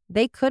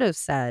 They could have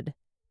said,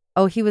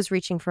 oh, he was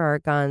reaching for our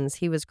guns.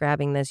 He was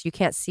grabbing this. You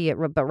can't see it,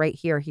 but right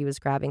here he was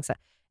grabbing stuff.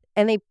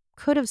 And they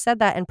could have said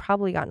that and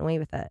probably gotten away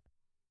with it.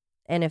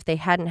 And if they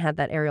hadn't had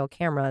that aerial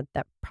camera,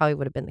 that probably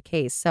would have been the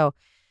case. So,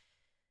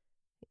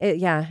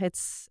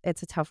 it's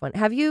a tough one.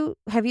 Have you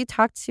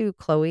talked to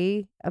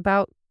Chloe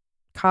about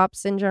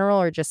cops in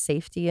general, or just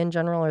safety in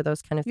general, or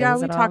those kind of things? Yeah,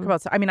 we talk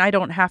about. I mean, I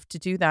don't have to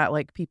do that.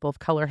 Like people of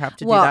color have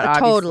to do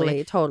that.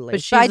 Obviously. Totally.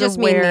 But I just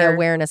mean the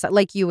awareness,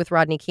 like you with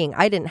Rodney King.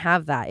 I didn't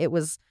have that. It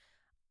was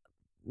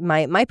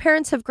my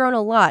parents have grown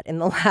a lot in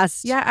the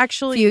last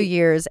few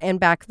years, and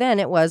back then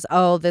it was,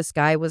 oh, this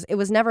guy was. It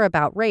was never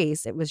about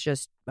race. It was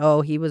just,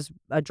 oh, he was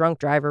a drunk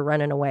driver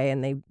running away,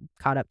 and they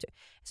caught up to.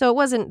 So it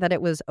wasn't that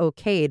it was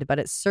okayed, but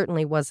it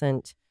certainly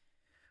wasn't.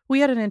 We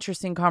had an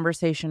interesting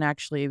conversation,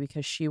 actually,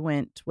 because she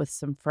went with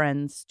some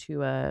friends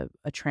to a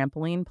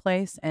trampoline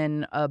place,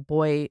 and a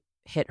boy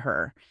hit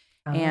her.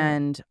 Oh.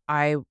 And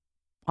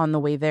on the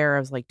way there, I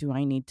was like, do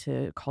I need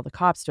to call the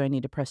cops? Do I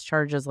need to press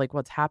charges? Like,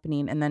 what's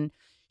happening? And then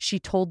she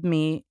told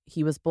me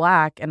he was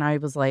Black, and I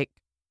was like,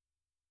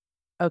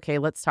 okay,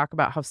 let's talk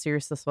about how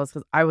serious this was,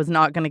 because I was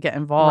not going to get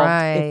involved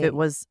Right.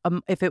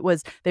 if it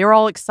was they were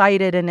all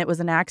excited and it was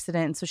an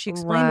accident. And so she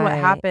explained what Right.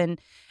 happened.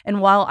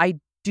 And while I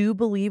do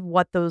believe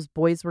what those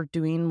boys were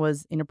doing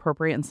was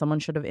inappropriate and someone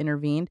should have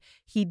intervened,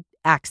 he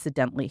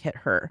accidentally hit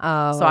her. So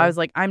I Oh. was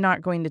like, I'm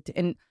not going to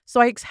and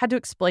so I had to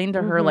explain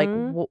to her like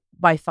Mhm.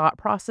 my thought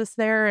process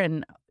there,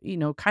 and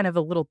kind of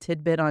a little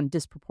tidbit on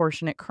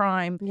disproportionate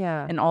crime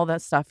Yeah. and all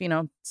that stuff.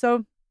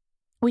 So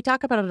we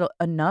talk about it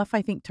enough,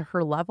 I think, to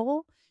her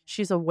level.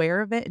 She's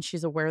aware of it, and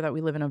she's aware that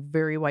we live in a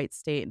very white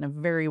state and a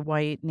very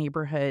white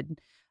neighborhood.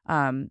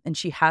 And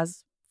she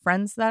has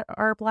friends that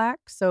are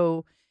Black.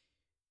 So,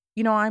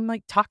 I'm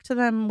like, talk to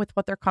them with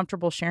what they're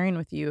comfortable sharing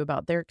with you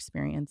about their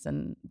experience.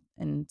 And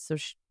so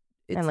it's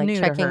And like new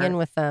to checking in her.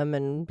 with them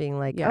and being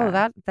like, oh, Yeah.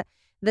 that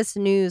this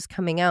news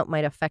coming out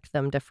might affect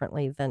them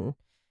differently than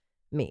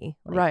me.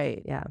 Like,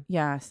 Right. Yeah.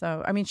 Yeah.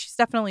 So, I mean, she's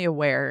definitely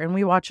aware. And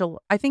we watch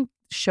I think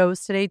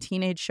shows today,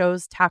 teenage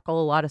shows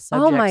tackle a lot of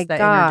Oh my subjects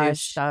that introduce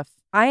gosh. stuff.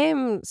 I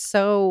am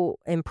so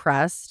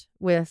impressed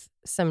with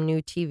some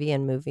new TV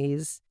and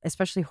movies,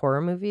 especially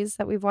horror movies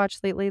that we've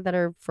watched lately that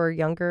are for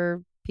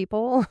younger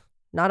people,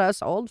 not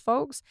us old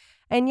folks.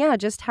 And yeah,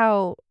 just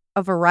how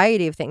a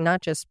variety of things,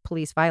 not just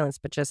police violence,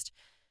 but just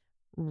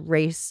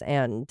race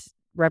and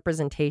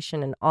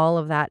representation and all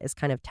of that is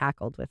kind of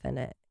tackled within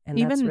it. And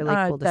that's Even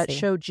really cool to that see.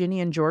 show Ginny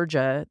in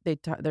Georgia,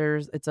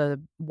 it's a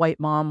white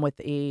mom with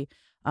a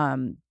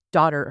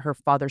daughter. Her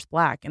father's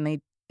Black, and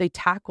they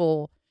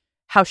tackle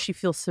how she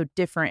feels so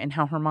different and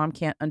how her mom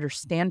can't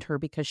understand her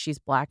because she's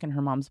Black and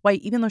her mom's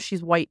white, even though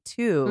she's white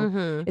too.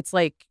 Mm-hmm. It's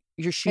like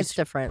It's she's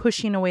different.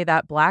 pushing away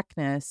that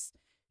Blackness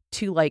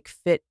to like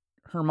fit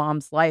her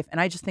mom's life,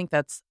 and I just think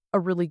that's a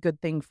really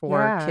good thing for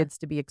Yeah. kids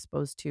to be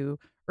exposed to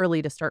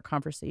early, to start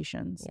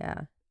conversations.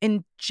 Yeah.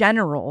 In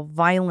general,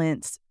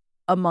 violence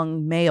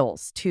among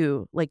males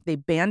too, like they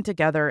band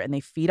together and they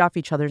feed off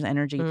each other's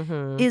energy.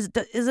 Mm-hmm. Is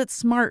it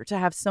smart to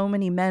have so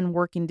many men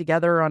working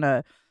together on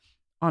a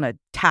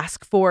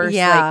task force?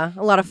 Yeah.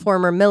 A lot of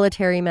former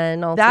military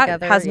men all That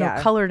together. has no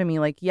Yeah. color to me.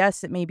 Like,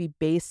 yes, it may be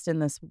based in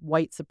this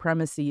white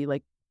supremacy,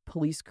 like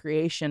police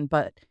creation,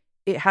 but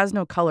it has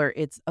no color.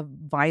 It's a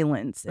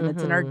violence, and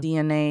it's in our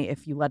DNA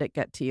if you let it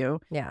get to you.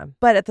 Yeah.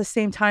 But at the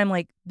same time,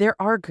 like, there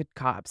are good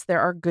cops,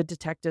 there are good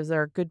detectives,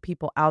 there are good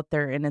people out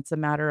there, and it's a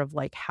matter of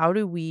like, how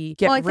do we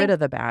get rid of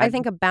the bad? I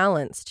think a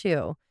balance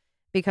too,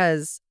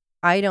 because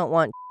I don't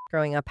want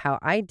growing up how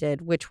I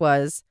did, which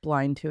was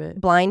blind to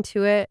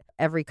it.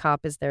 Every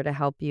cop is there to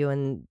help you,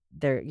 and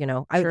they're,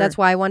 Sure. that's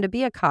why I wanted to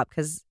be a cop,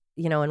 because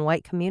in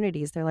white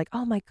communities, they're like,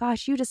 oh my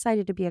gosh, you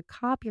decided to be a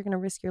cop. You're going to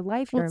risk your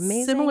life. You're Well, it's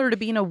amazing. similar to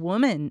being a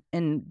woman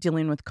and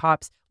dealing with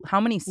cops.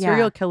 How many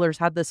serial killers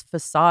had this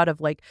facade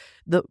of like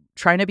the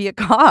trying to be a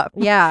cop?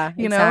 Yeah,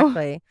 you know?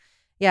 exactly.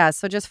 Yeah,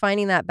 so just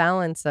finding that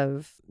balance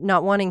of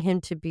not wanting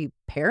him to be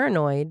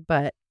paranoid,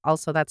 but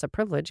also that's a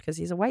privilege because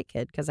he's a white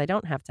kid, because I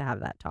don't have to have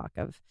that talk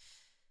of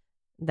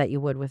that you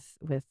would with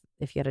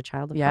if you had a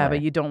child of Yeah, color.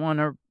 but you don't want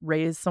to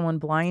raise someone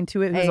blind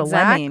to it who's a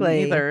lemming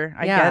Exactly. either.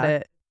 I Yeah. get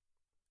it.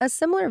 A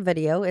similar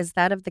video is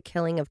that of the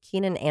killing of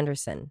Keenan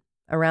Anderson.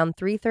 Around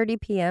 3:30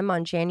 p.m.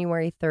 on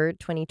January 3rd,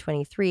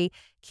 2023,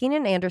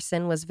 Keenan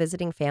Anderson was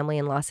visiting family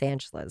in Los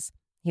Angeles.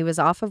 He was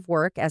off of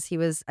work as he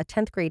was a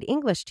 10th grade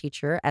English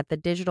teacher at the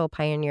Digital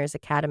Pioneers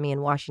Academy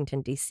in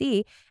Washington,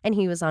 D.C., and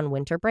he was on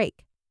winter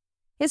break.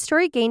 His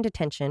story gained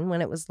attention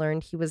when it was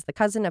learned he was the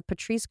cousin of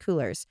Patrisse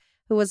Cullors,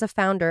 who was a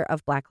founder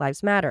of Black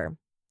Lives Matter.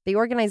 The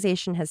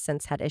organization has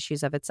since had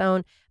issues of its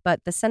own,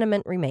 but the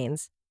sentiment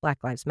remains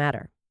Black Lives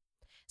Matter.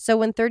 So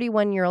when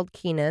 31-year-old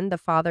Keenan, the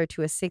father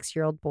to a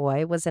 6-year-old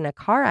boy, was in a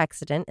car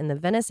accident in the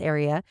Venice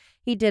area,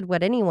 he did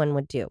what anyone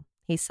would do.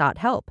 He sought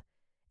help.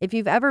 If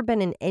you've ever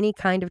been in any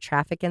kind of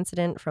traffic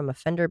incident, from a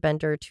fender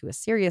bender to a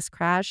serious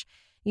crash,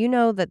 you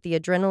know that the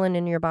adrenaline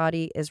in your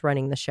body is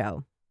running the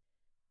show.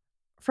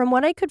 From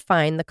what I could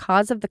find, the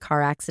cause of the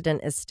car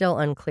accident is still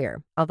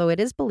unclear, although it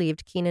is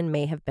believed Keenan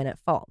may have been at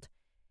fault.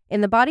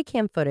 In the body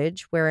cam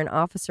footage, where an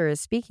officer is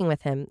speaking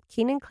with him,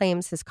 Keenan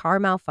claims his car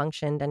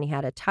malfunctioned and he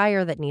had a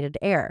tire that needed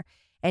air,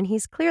 and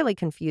he's clearly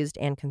confused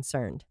and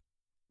concerned.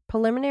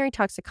 Preliminary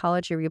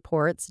toxicology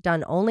reports,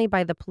 done only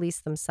by the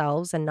police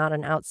themselves and not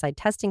an outside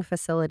testing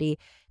facility,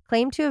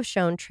 claim to have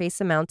shown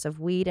trace amounts of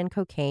weed and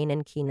cocaine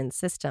in Keenan's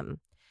system.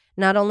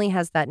 Not only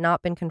has that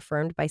not been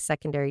confirmed by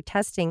secondary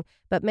testing,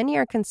 but many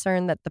are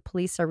concerned that the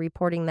police are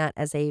reporting that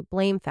as a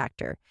blame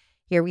factor.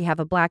 Here we have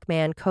a Black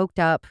man coked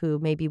up who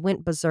maybe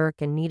went berserk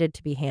and needed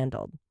to be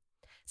handled.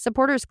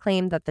 Supporters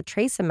claim that the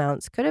trace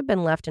amounts could have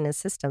been left in his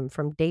system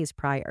from days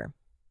prior.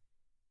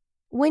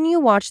 When you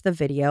watch the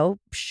video,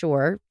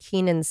 sure,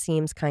 Keenan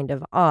seems kind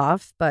of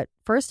off, but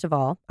first of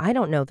all, I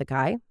don't know the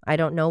guy. I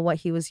don't know what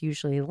he was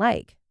usually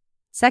like.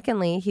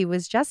 Secondly, he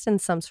was just in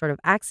some sort of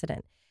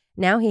accident.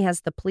 Now he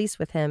has the police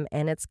with him,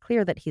 and it's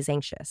clear that he's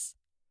anxious.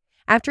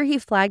 After he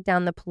flagged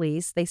down the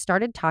police, they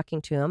started talking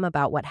to him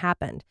about what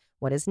happened,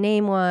 what his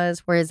name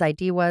was, where his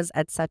ID was,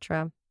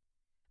 etc.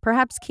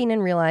 Perhaps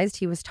Keenan realized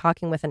he was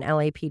talking with an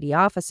LAPD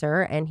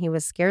officer and he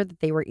was scared that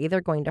they were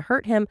either going to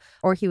hurt him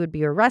or he would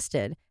be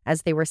arrested,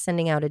 as they were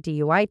sending out a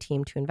DUI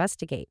team to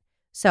investigate.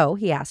 So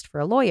he asked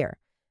for a lawyer.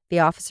 The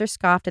officer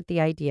scoffed at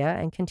the idea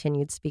and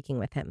continued speaking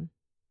with him.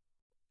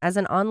 As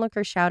an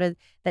onlooker shouted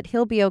that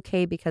he'll be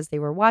okay because they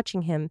were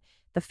watching him,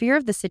 the fear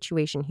of the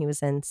situation he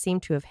was in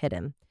seemed to have hit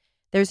him.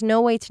 There's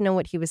no way to know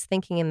what he was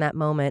thinking in that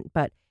moment,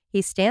 but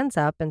he stands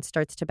up and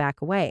starts to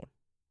back away.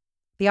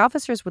 The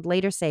officers would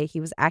later say he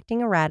was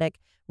acting erratic,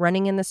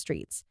 running in the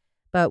streets,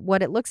 but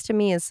what it looks to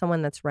me is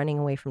someone that's running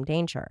away from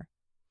danger.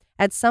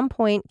 At some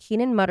point,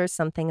 Keenan mutters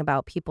something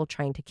about people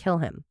trying to kill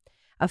him.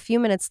 A few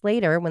minutes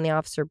later, when the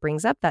officer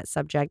brings up that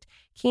subject,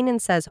 Keenan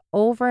says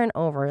over and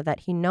over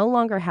that he no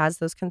longer has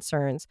those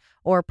concerns,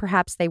 or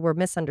perhaps they were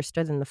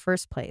misunderstood in the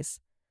first place.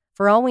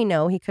 For all we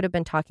know, he could have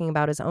been talking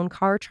about his own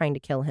car trying to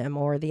kill him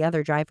or the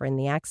other driver in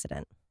the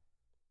accident.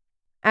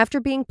 After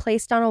being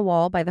placed on a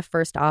wall by the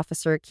first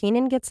officer,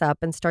 Keenan gets up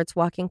and starts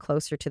walking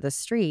closer to the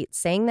street,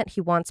 saying that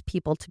he wants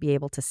people to be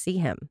able to see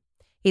him.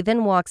 He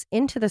then walks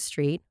into the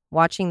street,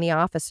 watching the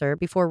officer,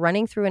 before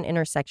running through an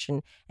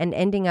intersection and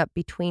ending up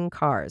between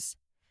cars.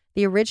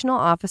 The original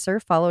officer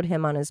followed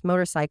him on his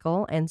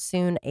motorcycle, and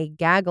soon a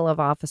gaggle of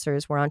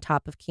officers were on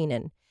top of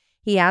Keenan.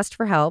 He asked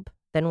for help,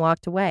 then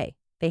walked away.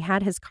 They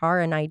had his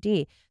car and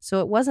ID, so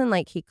it wasn't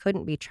like he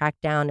couldn't be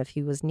tracked down if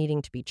he was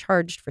needing to be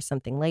charged for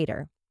something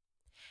later.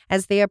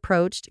 As they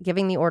approached,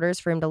 giving the orders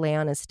for him to lay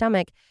on his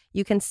stomach,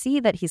 you can see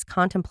that he's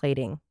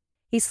contemplating.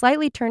 He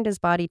slightly turned his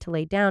body to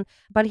lay down,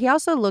 but he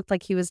also looked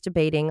like he was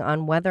debating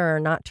on whether or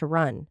not to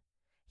run.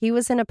 He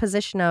was in a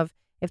position of,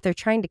 if they're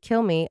trying to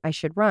kill me, I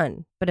should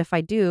run, but if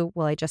I do,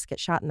 will I just get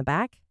shot in the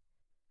back?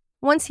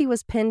 Once he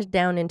was pinned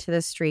down into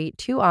the street,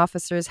 2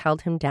 officers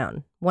held him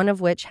down, one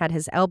of which had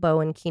his elbow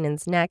in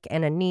Keenan's neck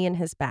and a knee in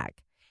his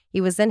back.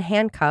 He was then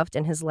handcuffed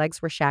and his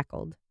legs were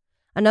shackled.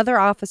 Another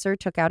officer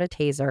took out a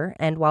taser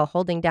and, while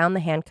holding down the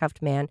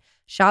handcuffed man,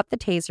 shot the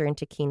taser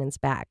into Keenan's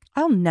back.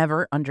 I'll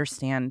never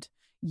understand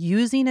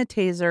using a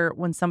taser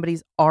when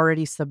somebody's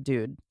already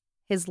subdued.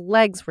 His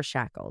legs were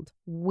shackled.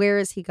 Where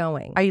is he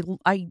going? I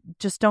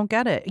just don't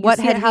get it. What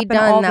had he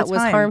done that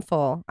was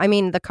harmful? I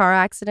mean, the car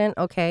accident,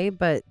 okay,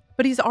 but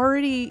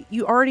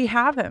you already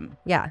have him.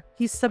 Yeah.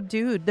 He's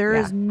subdued. There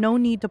is no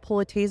need to pull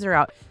a taser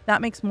out.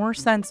 That makes more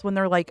sense when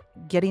they're like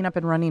getting up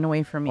and running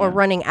away from you. Or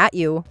running at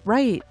you.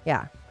 Right.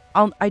 Yeah.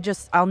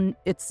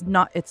 It's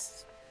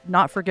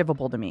not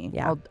forgivable to me.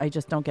 Yeah. I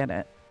just don't get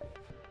it.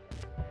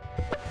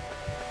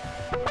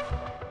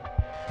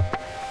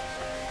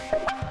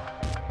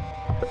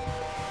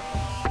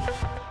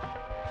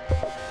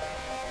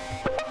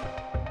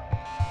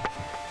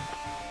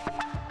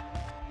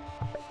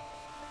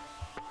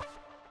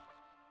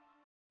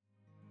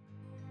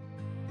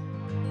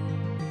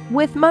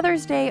 With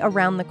Mother's Day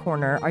around the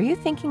corner, are you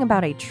thinking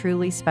about a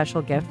truly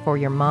special gift for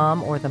your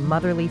mom or the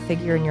motherly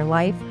figure in your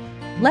life?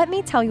 Let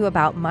me tell you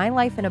about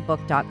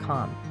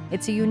mylifeinabook.com.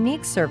 It's a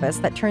unique service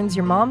that turns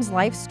your mom's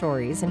life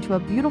stories into a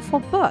beautiful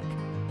book.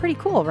 Pretty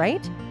cool,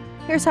 right?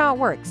 Here's how it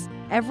works.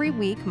 Every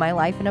week,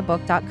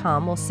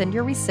 mylifeinabook.com will send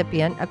your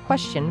recipient a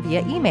question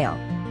via email.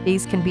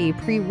 These can be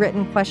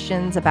pre-written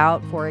questions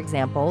about, for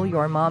example,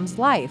 your mom's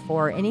life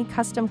or any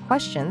custom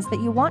questions that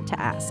you want to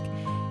ask.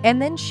 And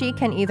then she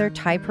can either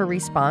type her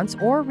response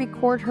or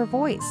record her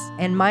voice.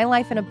 And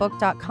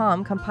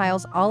mylifeinabook.com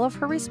compiles all of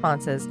her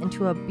responses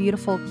into a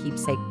beautiful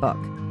keepsake book.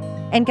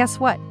 And guess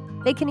what?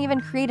 They can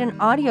even create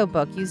an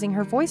audiobook using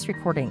her voice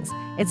recordings.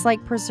 It's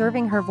like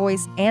preserving her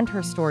voice and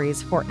her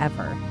stories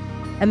forever.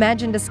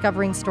 Imagine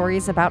discovering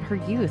stories about her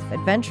youth,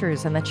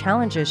 adventures, and the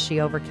challenges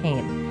she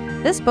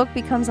overcame. This book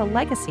becomes a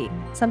legacy,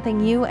 something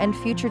you and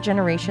future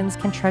generations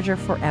can treasure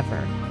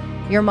forever.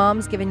 Your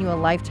mom's given you a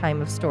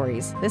lifetime of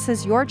stories. This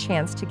is your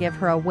chance to give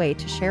her a way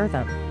to share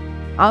them.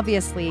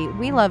 Obviously,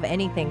 we love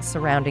anything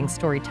surrounding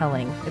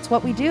storytelling. It's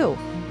what we do.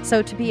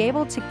 So to be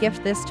able to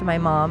gift this to my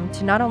mom,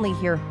 to not only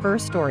hear her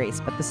stories,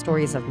 but the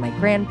stories of my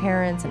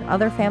grandparents and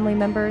other family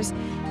members,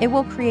 it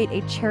will create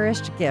a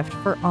cherished gift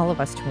for all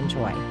of us to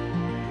enjoy.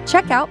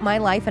 Check out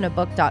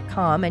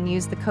mylifeinabook.com and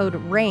use the code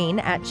RAIN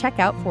at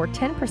checkout for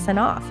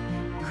 10% off.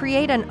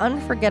 Create an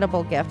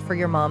unforgettable gift for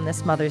your mom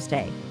this Mother's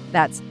Day.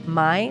 That's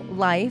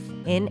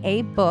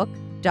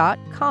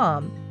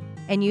mylifeinabook.com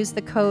and use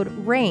the code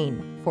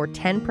RAIN for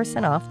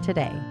 10% off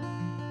today.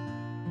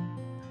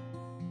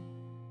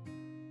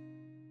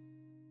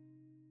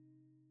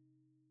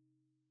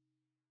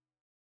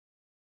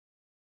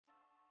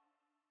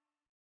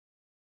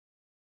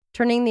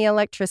 Turning the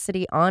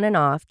electricity on and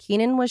off,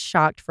 Keenan was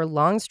shocked for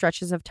long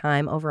stretches of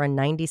time over a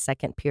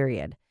 90-second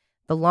period,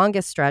 the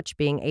longest stretch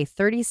being a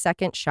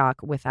 30-second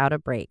shock without a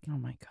break. Oh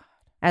my God.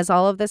 As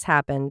all of this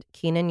happened,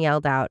 Keenan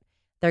yelled out,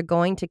 "They're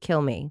going to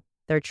kill me.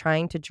 They're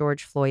trying to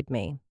George Floyd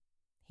me."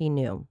 He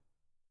knew.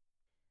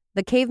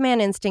 The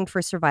caveman instinct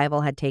for survival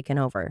had taken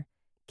over.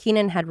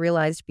 Keenan had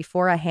realized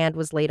before a hand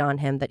was laid on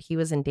him that he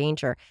was in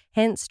danger,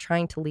 hence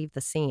trying to leave the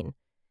scene.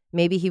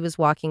 Maybe he was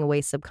walking away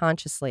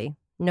subconsciously,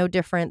 no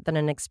different than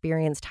an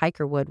experienced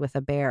hiker would with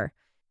a bear.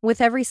 With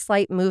every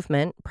slight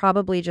movement,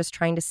 probably just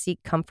trying to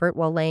seek comfort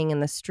while laying in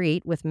the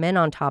street with men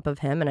on top of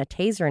him and a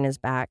taser in his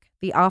back,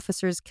 the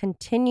officers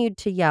continued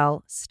to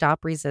yell,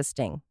 "Stop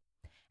resisting."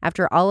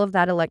 After all of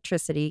that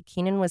electricity,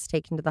 Keenan was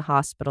taken to the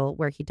hospital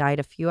where he died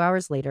a few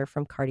hours later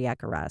from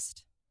cardiac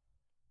arrest.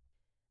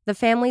 The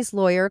family's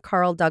lawyer,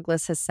 Carl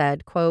Douglas, has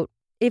said, quote,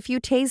 "If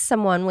you tase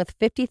someone with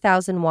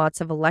 50,000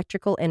 watts of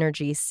electrical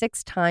energy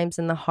 6 times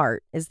in the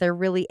heart, is there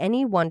really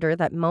any wonder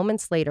that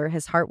moments later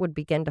his heart would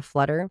begin to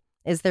flutter?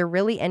 Is there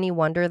really any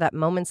wonder that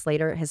moments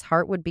later his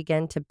heart would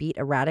begin to beat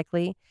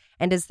erratically?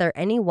 And is there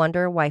any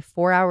wonder why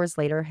 4 hours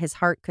later his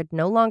heart could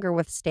no longer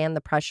withstand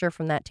the pressure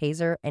from that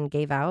taser and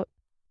gave out?"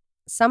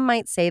 Some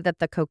might say that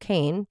the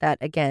cocaine, that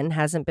again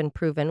hasn't been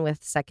proven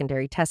with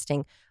secondary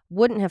testing,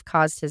 wouldn't have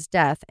caused his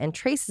death, and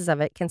traces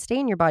of it can stay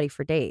in your body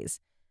for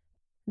days.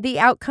 The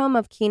outcome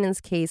of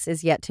Keenan's case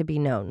is yet to be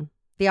known.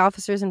 The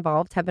officers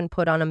involved have been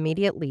put on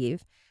immediate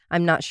leave.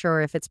 I'm not sure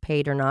if it's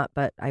paid or not,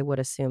 but I would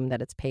assume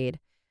that it's paid.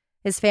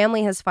 His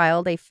family has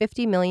filed a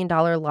 $50 million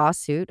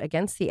lawsuit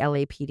against the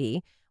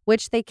LAPD,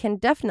 which they can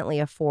definitely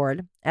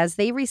afford, as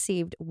they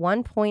received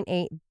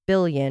 $1.8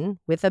 billion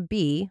with a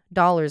B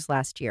dollars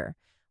last year,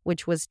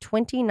 which was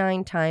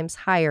 29 times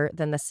higher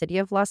than the city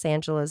of Los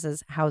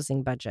Angeles'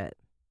 housing budget.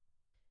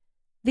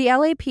 The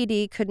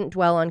LAPD couldn't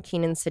dwell on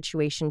Keenan's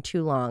situation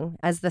too long,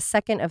 as the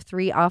second of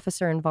 3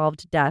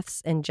 officer-involved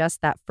deaths in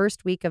just that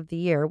first week of the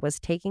year was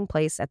taking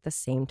place at the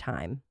same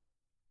time.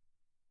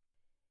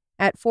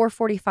 At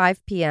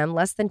 4:45 p.m.,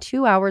 less than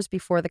 2 hours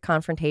before the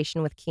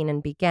confrontation with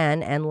Keenan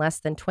began and less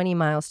than 20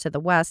 miles to the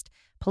west,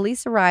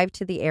 police arrived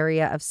to the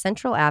area of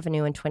Central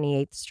Avenue and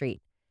 28th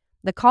Street.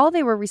 The call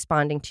they were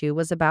responding to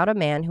was about a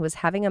man who was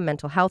having a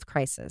mental health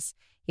crisis.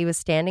 He was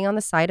standing on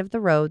the side of the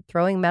road,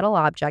 throwing metal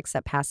objects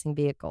at passing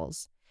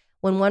vehicles.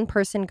 When one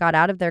person got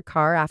out of their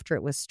car after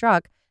it was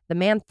struck, the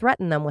man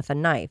threatened them with a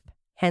knife,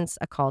 hence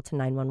a call to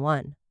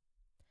 911.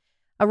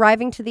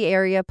 Arriving to the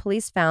area,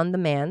 police found the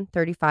man,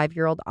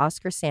 35-year-old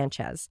Oscar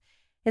Sanchez.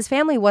 His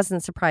family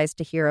wasn't surprised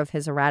to hear of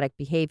his erratic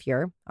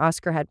behavior.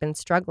 Oscar had been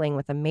struggling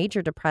with a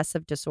major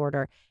depressive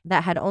disorder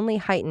that had only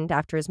heightened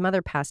after his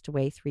mother passed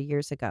away 3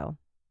 years ago.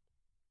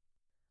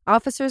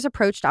 Officers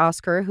approached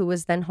Oscar, who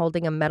was then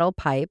holding a metal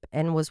pipe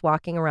and was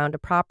walking around a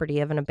property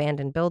of an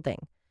abandoned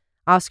building.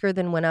 Oscar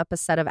then went up a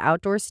set of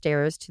outdoor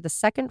stairs to the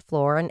second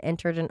floor and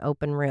entered an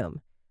open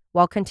room.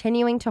 While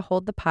continuing to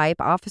hold the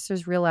pipe,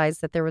 officers realized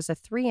that there was a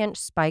 3-inch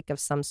spike of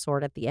some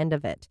sort at the end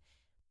of it.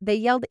 They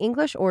yelled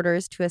English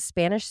orders to a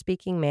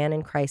Spanish-speaking man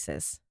in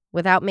crisis.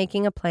 Without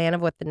making a plan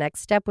of what the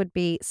next step would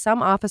be,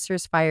 some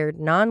officers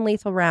fired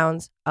non-lethal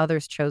rounds,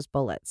 others chose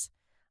bullets.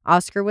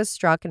 Oscar was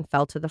struck and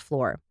fell to the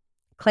floor.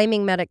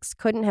 Claiming medics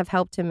couldn't have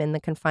helped him in the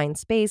confined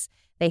space,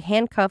 they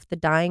handcuffed the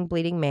dying,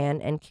 bleeding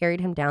man and carried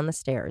him down the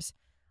stairs.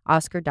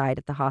 Oscar died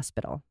at the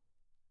hospital.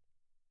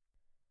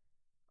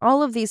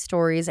 All of these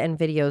stories and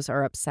videos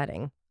are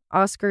upsetting.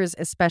 Oscar's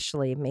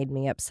especially made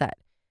me upset.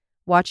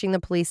 Watching the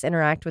police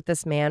interact with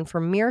this man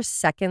for mere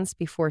seconds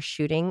before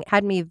shooting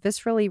had me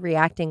viscerally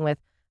reacting with,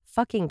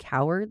 "Fucking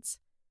cowards."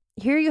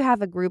 Here you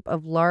have a group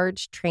of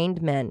large,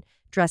 trained men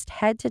dressed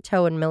head to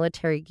toe in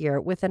military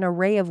gear with an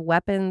array of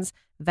weapons,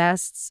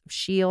 vests,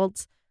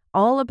 shields,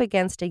 all up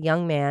against a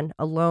young man,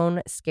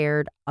 alone,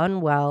 scared,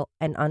 unwell,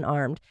 and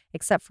unarmed,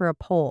 except for a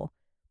pole.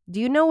 Do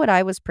you know what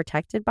I was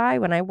protected by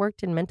when I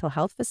worked in mental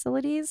health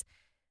facilities?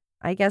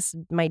 I guess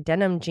my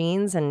denim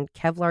jeans and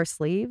Kevlar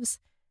sleeves.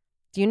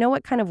 Do you know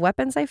what kind of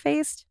weapons I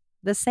faced?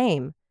 The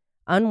same.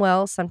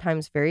 Unwell,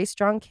 sometimes very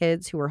strong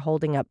kids who were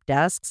holding up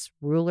desks,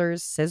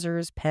 rulers,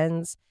 scissors,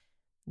 pens.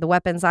 The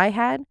weapons I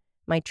had?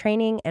 My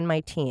training and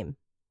my team.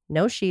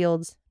 No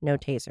shields, no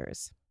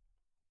tasers.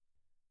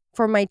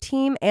 For my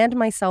team and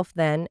myself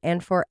then,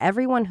 and for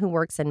everyone who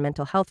works in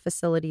mental health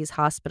facilities,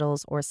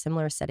 hospitals, or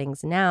similar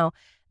settings now,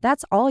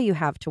 that's all you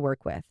have to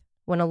work with.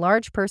 When a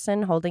large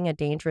person holding a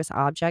dangerous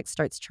object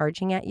starts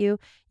charging at you,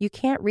 you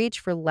can't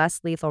reach for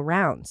less lethal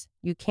rounds.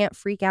 You can't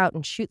freak out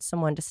and shoot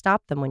someone to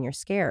stop them when you're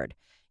scared.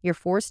 You're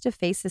forced to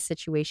face the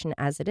situation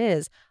as it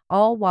is,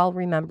 all while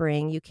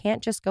remembering you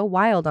can't just go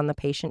wild on the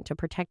patient to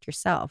protect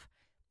yourself.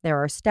 There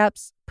are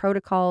steps,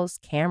 protocols,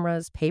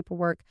 cameras,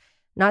 paperwork.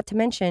 Not to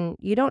mention,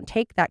 you don't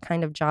take that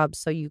kind of job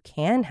so you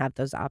can have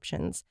those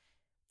options.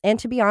 And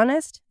to be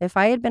honest, if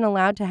I had been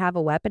allowed to have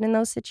a weapon in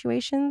those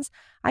situations,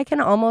 I can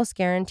almost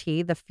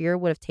guarantee the fear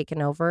would have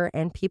taken over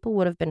and people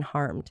would have been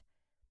harmed.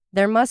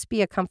 There must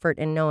be a comfort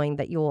in knowing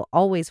that you will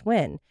always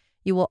win.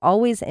 You will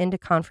always end a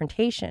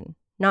confrontation,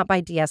 not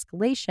by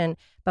de-escalation,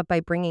 but by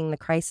bringing the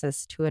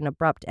crisis to an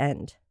abrupt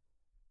end.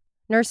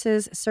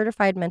 Nurses,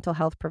 certified mental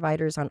health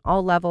providers on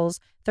all levels,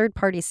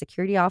 third-party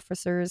security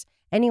officers,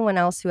 anyone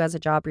else who has a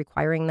job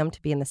requiring them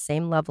to be in the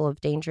same level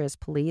of danger as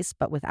police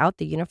but without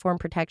the uniform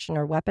protection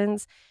or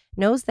weapons,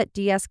 knows that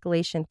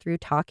de-escalation through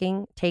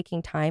talking,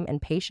 taking time,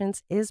 and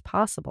patience is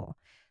possible.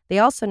 They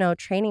also know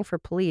training for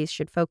police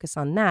should focus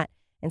on that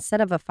instead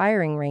of a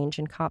firing range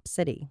in Cop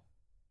City.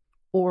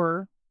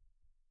 Or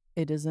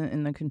it isn't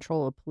in the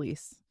control of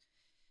police.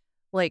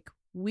 Like,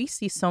 we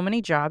see so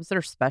many jobs that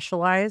are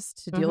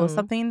specialized to deal with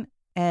something,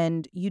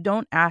 And you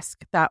don't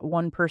ask that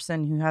one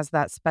person who has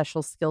that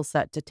special skill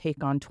set to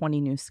take on 20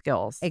 new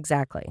skills.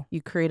 Exactly.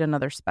 You create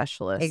another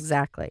specialist.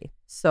 Exactly.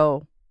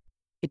 So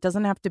it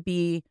doesn't have to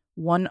be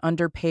one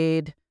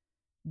underpaid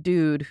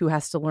dude who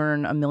has to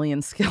learn a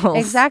million skills.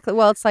 Exactly.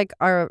 Well, it's like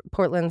our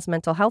Portland's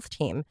mental health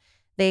team.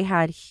 They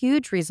had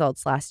huge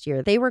results last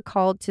year. They were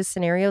called to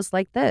scenarios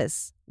like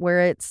this,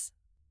 where it's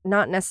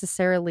not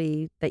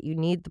necessarily that you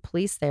need the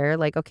police there.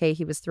 Like, okay,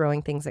 he was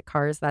throwing things at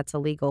cars. That's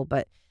illegal,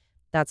 but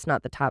that's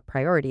not the top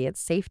priority. It's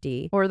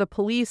safety. Or the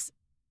police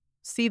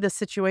see the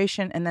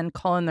situation and then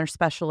call in their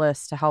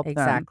specialists to help them.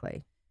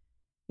 Exactly.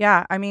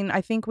 Yeah, I mean,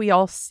 I think we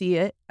all see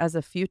it as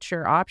a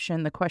future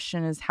option. The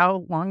question is,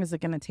 how long is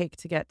it going to take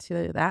to get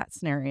to that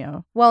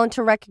scenario? Well, and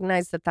to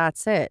recognize that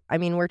that's it. I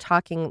mean, we're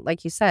talking,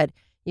 like you said,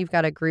 you've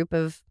got a group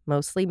of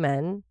mostly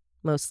men,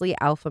 mostly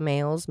alpha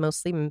males,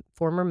 mostly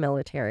former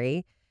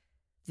military.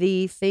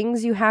 The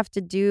things you have to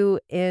do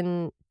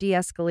in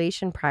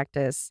de-escalation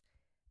practice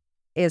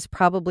is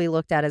probably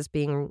looked at as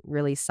being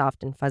really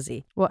soft and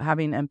fuzzy. What,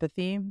 having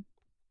empathy?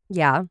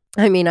 Yeah.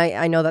 I mean,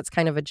 I know that's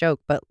kind of a joke,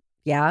 but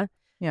yeah.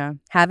 Yeah.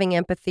 Having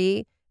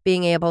empathy,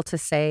 being able to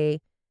say,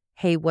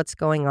 hey, what's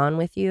going on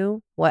with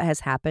you? What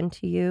has happened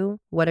to you?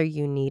 What are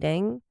you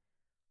needing?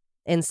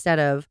 Instead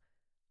of,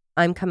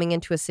 I'm coming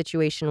into a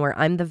situation where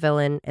I'm the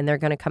villain and they're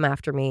going to come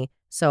after me,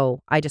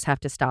 so I just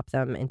have to stop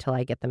them until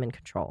I get them in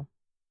control.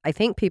 I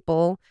think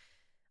people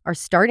are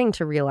starting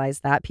to realize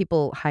that,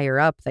 people higher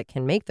up that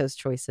can make those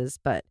choices.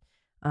 But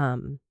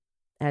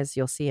as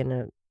you'll see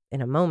in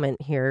a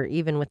moment here,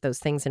 even with those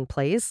things in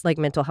place, like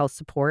mental health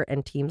support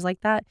and teams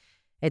like that,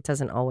 it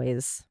doesn't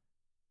always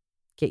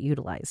get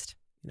utilized.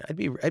 I'd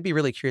be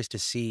really curious to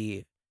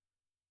see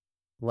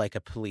like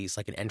a police,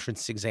 like an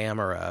entrance exam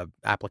or a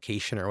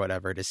application or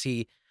whatever, to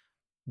see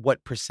what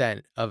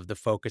 % of the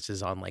focus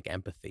is on like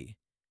empathy.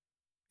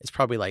 It's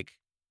probably like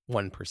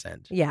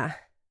 1%. Yeah.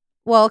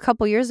 Well, a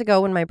couple years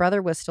ago when my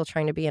brother was still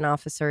trying to be an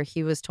officer,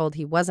 he was told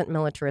he wasn't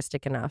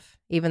militaristic enough,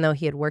 even though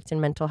he had worked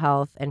in mental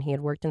health and he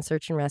had worked in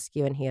search and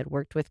rescue and he had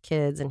worked with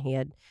kids and he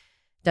had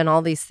done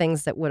all these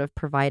things that would have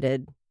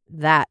provided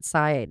that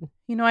side.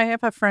 You know, I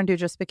have a friend who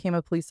just became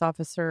a police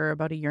officer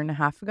about 1.5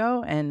 years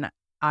ago, and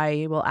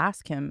I will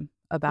ask him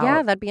about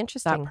that'd be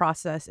interesting. that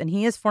process. And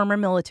he is former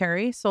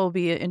military, so it'll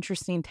be an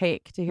interesting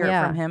take to hear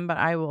it from him, but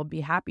I will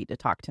be happy to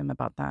talk to him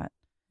about that.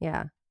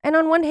 Yeah. And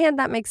on one hand,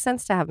 that makes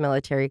sense to have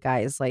military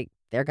guys. Like,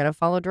 they're going to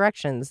follow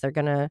directions. They're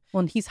going to...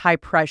 Well, and he's high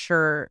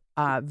pressure,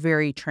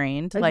 very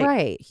trained. Like,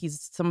 right.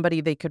 He's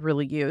somebody they could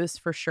really use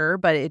for sure.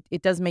 But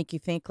it does make you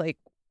think, like,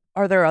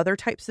 are there other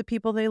types of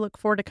people they look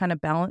for to kind of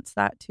balance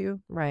that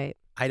too? Right.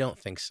 I don't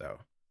think so.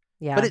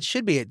 Yeah. But it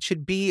should be. It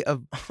should be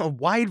a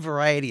wide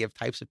variety of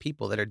types of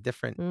people that are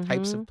different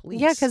types of police.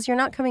 Yeah, because you're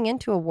not coming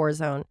into a war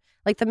zone.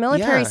 Like, the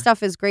military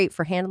stuff is great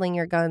for handling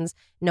your guns,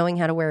 knowing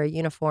how to wear a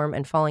uniform,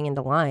 and falling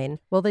into line.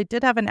 Well, they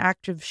did have an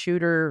active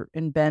shooter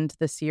in Bend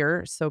this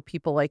year, so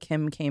people like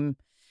him came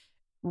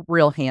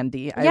real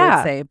handy, I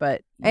would say.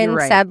 But and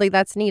right. Sadly,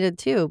 that's needed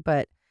too.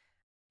 But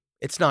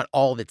it's not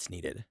all that's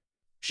needed.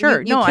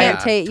 Sure, you can't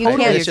take you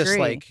totally. can't It's just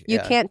like, you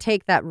can't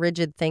take that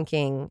rigid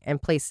thinking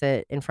and place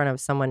it in front of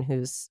someone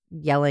who's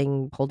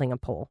yelling, holding a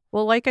pole.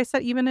 Well, like I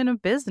said, even in a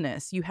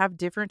business, you have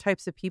different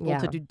types of people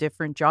to do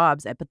different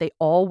jobs, but they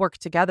all work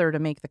together to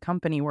make the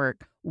company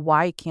work.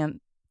 Why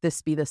can't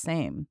this be the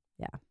same?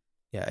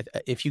 Yeah.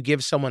 If you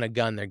give someone a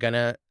gun,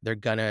 they're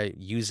gonna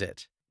use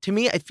it. To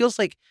me, it feels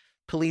like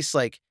police,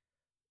 like,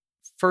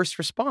 first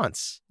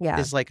response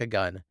is like a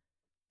gun.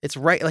 It's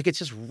right, like, it's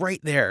just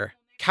right there.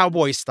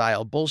 Cowboy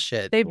style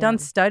bullshit. They've done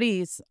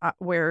studies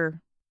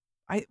where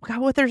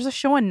there's a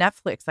show on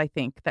Netflix, I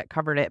think, that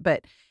covered it,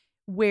 but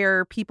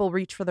where people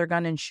reach for their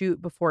gun and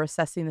shoot before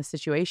assessing the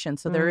situation.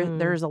 So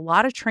there's a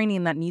lot of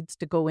training that needs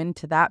to go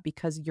into that,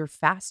 because you're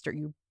faster.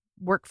 You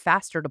work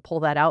faster to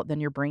pull that out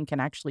than your brain can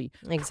actually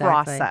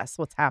process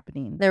what's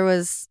happening. There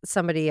was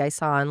somebody I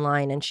saw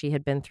online, and she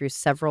had been through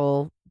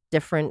several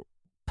different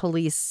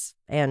police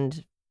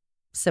and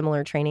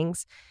similar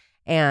trainings.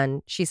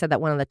 And she said that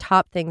one of the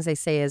top things they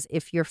say is,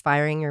 if you're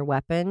firing your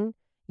weapon,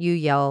 you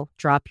yell,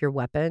 drop your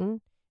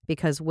weapon,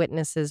 because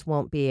witnesses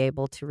won't be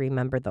able to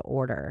remember the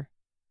order.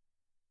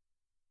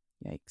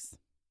 Yikes.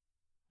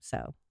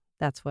 So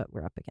that's what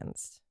we're up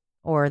against.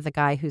 Or the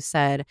guy who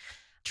said,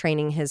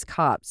 training his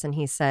cops, and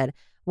he said,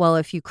 well,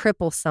 if you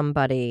cripple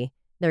somebody,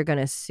 they're going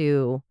to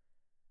sue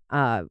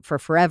for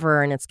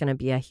forever, and it's going to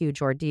be a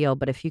huge ordeal.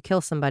 But if you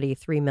kill somebody,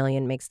 $3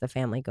 million makes the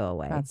family go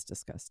away. That's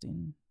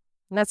disgusting.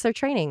 And that's their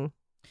training.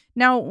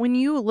 Now, when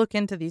you look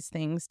into these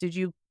things, did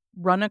you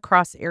run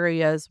across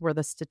areas where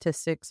the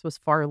statistics was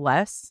far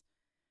less,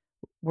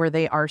 where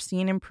they are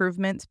seeing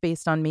improvements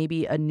based on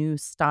maybe a new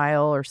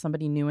style or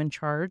somebody new in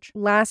charge?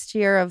 Last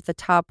year, of the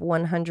top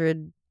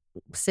 100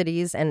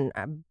 cities, and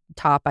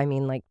top, I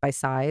mean like by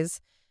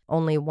size,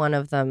 only one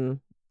of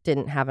them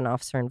didn't have an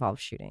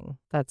officer-involved shooting.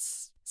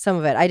 That's some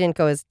of it. I didn't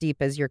go as deep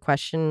as your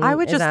question. I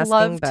would just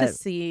love to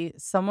see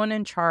someone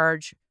in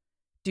charge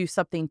do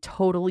something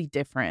totally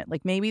different.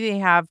 Like maybe they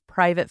have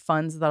private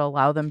funds that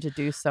allow them to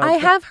do so. I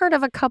have heard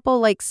of a couple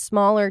like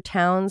smaller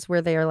towns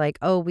where they're like,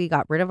 oh, we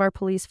got rid of our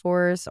police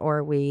force,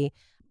 or we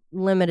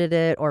limited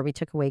it, or we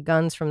took away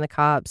guns from the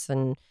cops,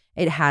 and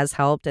it has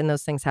helped, and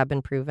those things have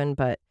been proven.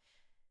 But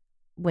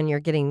when you're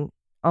getting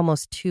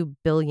almost $2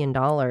 billion.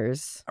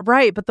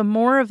 Right. But the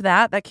more of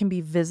that can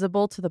be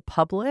visible to the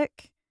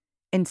public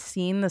and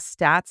seeing the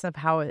stats of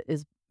how it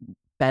is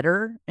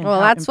better. And well,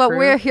 that's what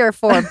we're here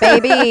for,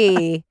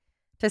 baby.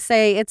 To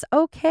say it's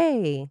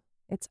okay.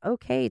 It's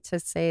okay to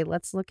say,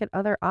 let's look at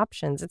other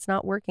options. It's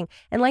not working.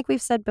 And like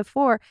we've said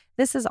before,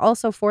 this is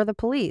also for the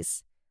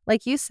police.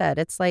 Like you said,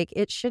 it's like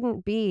it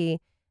shouldn't be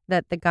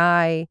that the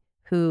guy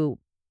who,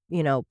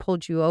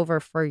 pulled you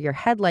over for your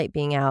headlight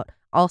being out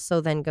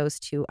also then goes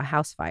to a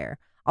house fire,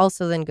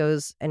 also then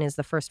goes and is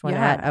the first one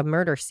at a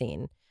murder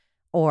scene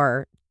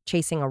or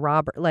chasing a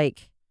robber.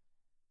 Like,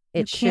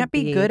 it can't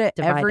be good at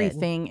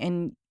everything.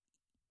 And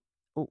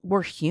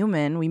we're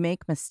human. We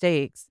make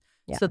mistakes.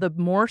 Yeah. So the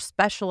more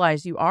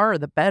specialized you are,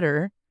 the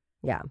better.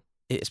 Yeah.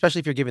 Especially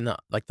if you're given the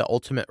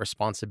ultimate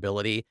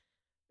responsibility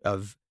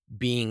of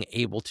being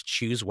able to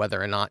choose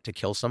whether or not to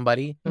kill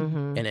somebody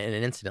in an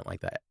incident like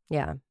that.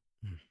 Yeah.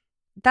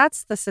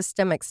 That's the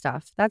systemic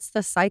stuff. That's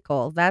the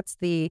cycle. That's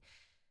the,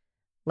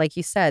 like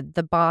you said,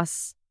 the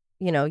boss,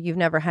 you've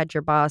never had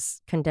your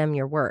boss condemn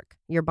your work.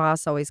 Your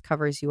boss always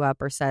covers you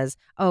up or says,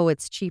 oh,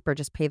 it's cheaper,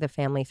 just pay the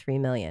family $3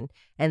 million.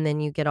 And then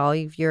you get all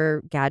of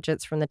your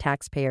gadgets from the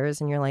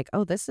taxpayers and you're like,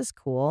 oh, this is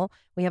cool.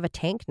 We have a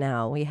tank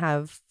now. We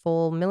have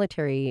full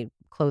military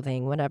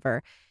clothing,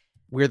 whatever.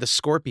 We're the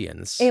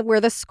Scorpions. We're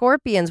the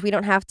Scorpions. We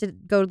don't have to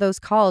go to those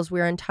calls.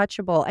 We're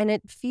untouchable. And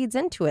it feeds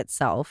into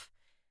itself.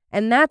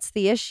 And that's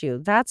the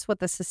issue. That's what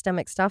the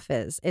systemic stuff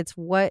is. It's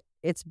what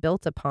it's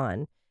built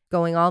upon,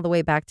 going all the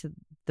way back to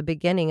the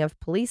beginning of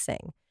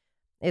policing.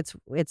 It's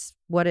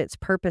what its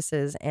purpose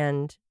is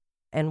and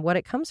what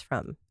it comes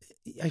from.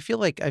 I feel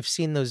like I've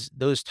seen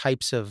those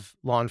types of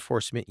law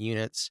enforcement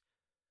units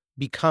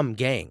become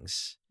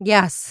gangs.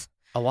 Yes.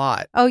 A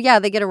lot. Oh, yeah.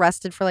 They get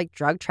arrested for like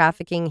drug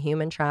trafficking,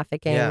 human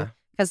trafficking. Yeah.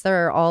 Because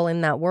they're all in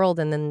that world.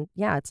 And then,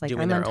 it's like,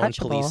 doing I'm their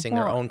untouchable. own policing,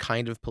 their own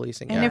kind of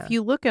policing. And if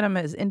you look at them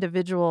as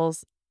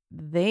individuals,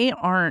 they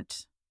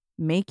aren't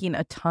making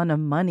a ton of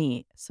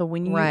money. So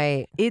when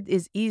it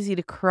is easy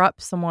to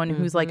corrupt someone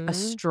who's like a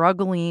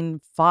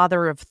struggling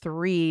father of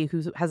 3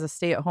 who has a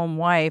stay-at-home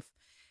wife,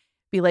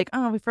 be like,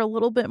 oh, for a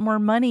little bit more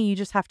money, you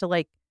just have to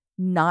like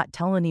not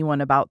tell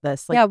anyone about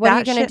this. Like, what are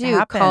you going to do?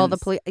 Happens. Call the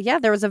police? Yeah,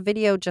 there was a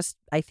video just,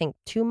 I think,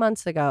 2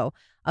 months ago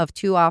of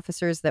 2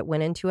 officers that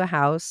went into a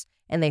house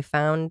and they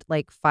found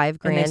like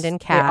 $5,000 in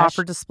cash. They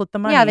offered to split the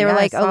money. Yeah, they were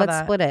like, oh, let's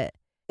split it.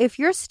 If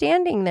you're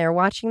standing there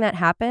watching that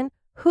happen,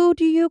 who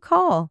do you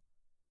call?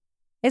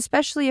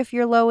 Especially if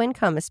you're low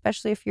income,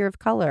 especially if you're of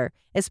color,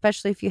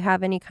 especially if you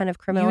have any kind of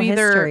criminal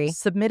history. You either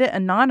submit it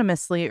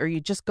anonymously or you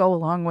just go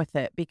along with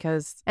it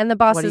because... And the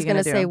boss is going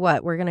to say,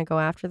 what? We're going to go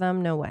after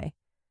them? No way.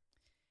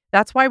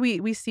 That's why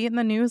we see it in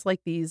the news,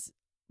 like these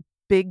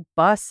big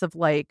busts of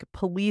like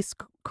police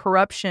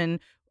corruption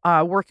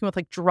working with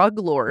like drug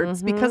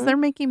lords because they're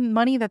making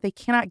money that they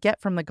cannot get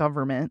from the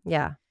government.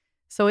 Yeah.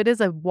 So it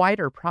is a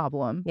wider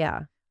problem.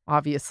 Yeah.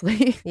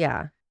 Obviously.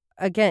 Yeah.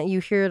 Again, you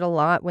hear it a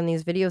lot when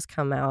these videos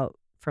come out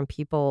from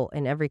people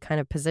in every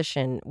kind of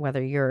position,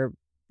 whether you're,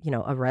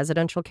 a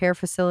residential care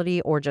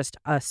facility or just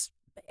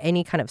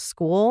any kind of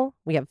school.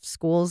 We have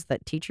schools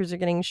that teachers are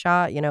getting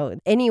shot,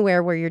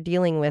 anywhere where you're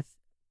dealing with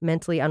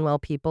mentally unwell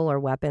people or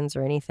weapons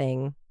or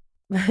anything.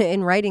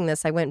 In writing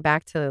this, I went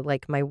back to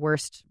like my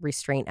worst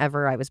restraint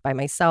ever. I was by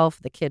myself.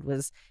 The kid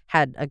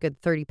had a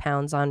good 30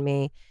 pounds on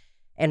me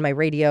and my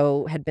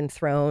radio had been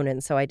thrown.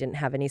 And so I didn't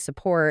have any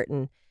support.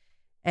 And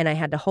I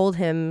had to hold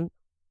him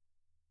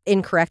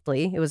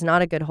incorrectly. It was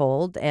not a good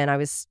hold. And I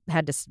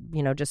had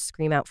to, just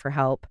scream out for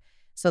help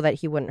so that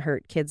he wouldn't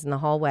hurt kids in the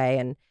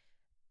hallway.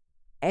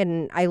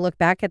 And I look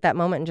back at that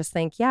moment and just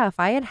think, yeah, if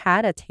I had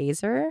had a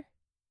taser,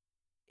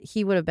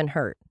 he would have been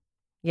hurt,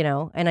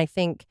 And I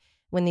think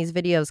when these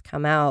videos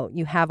come out,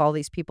 you have all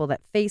these people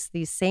that face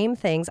these same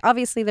things.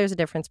 Obviously, there's a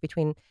difference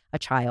between a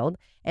child,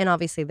 and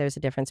obviously there's a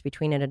difference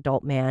between an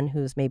adult man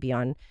who's maybe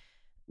on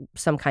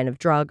some kind of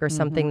drug or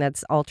something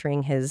that's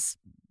altering his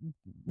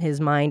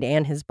mind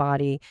and his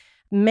body.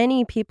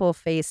 Many people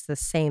face the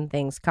same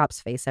things cops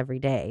face every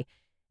day,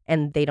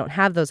 and they don't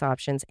have those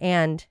options,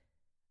 and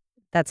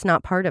that's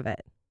not part of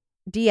it.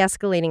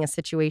 De-escalating a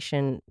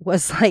situation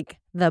was like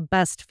the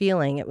best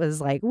feeling. It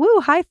was like, woo,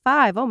 high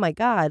five. Oh my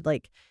God.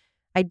 Like,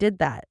 I did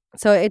that.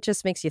 So it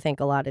just makes you think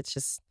a lot. It's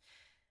just,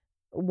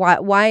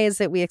 why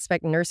is it we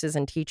expect nurses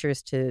and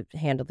teachers to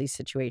handle these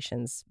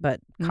situations, but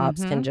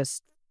cops can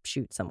just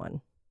shoot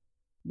someone?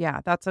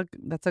 Yeah, that's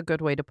a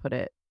good way to put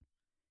it.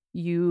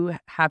 You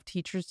have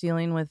teachers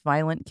dealing with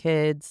violent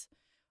kids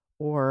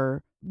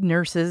or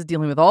nurses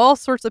dealing with all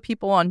sorts of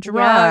people on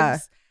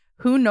drugs.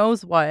 Who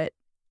knows what?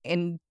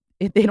 And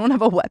if they don't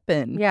have a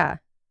weapon. Yeah.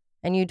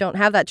 And you don't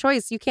have that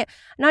choice. You can't,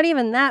 not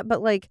even that,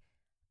 but like,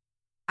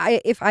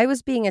 if I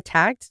was being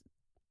attacked,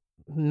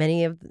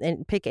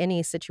 pick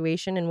any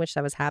situation in which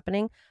that was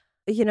happening.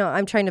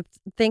 I'm trying to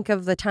think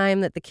of the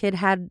time that the kid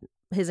had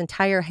his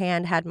entire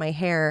hand had my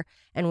hair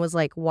and was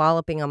like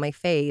walloping on my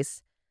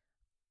face.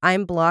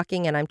 I'm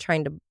blocking and I'm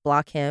trying to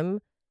block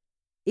him,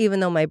 even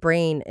though my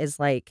brain is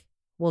like,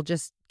 well,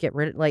 just get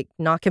rid of, like,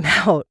 knock him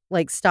out,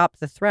 like, stop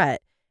the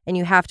threat. And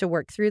you have to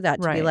work through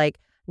that to be like,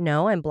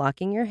 no, I'm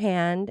blocking your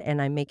hand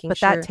and I'm making sure.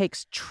 But that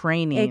takes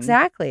training.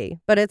 Exactly.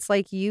 But it's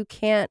like, you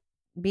can't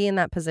be in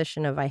that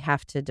position of I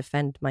have to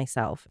defend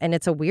myself. And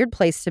it's a weird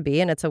place to be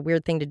and it's a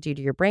weird thing to do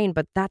to your brain,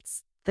 but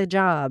that's the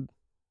job.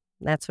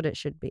 That's what it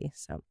should be.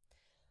 So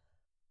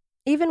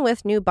even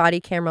with new body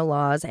camera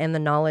laws and the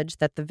knowledge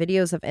that the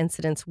videos of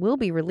incidents will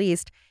be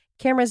released,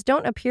 cameras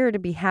don't appear to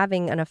be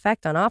having an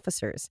effect on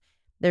officers.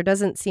 There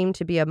doesn't seem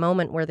to be a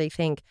moment where they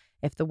think,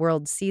 if the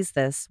world sees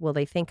this, will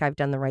they think I've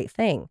done the right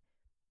thing?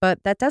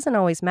 But that doesn't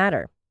always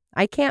matter.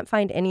 I can't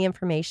find any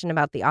information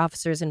about the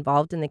officers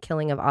involved in the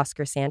killing of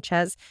Oscar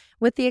Sanchez,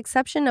 with the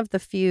exception of the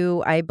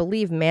few, I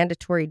believe,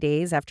 mandatory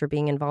days after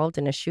being involved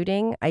in a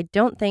shooting. I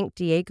don't think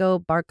Diego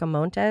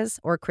Barcamontes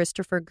or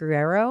Christopher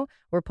Guerrero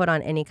were put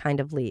on any kind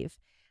of leave.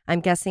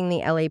 I'm guessing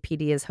the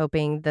LAPD is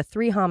hoping the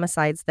 3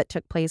 homicides that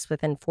took place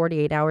within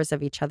 48 hours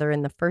of each other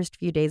in the first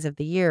few days of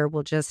the year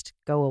will just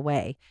go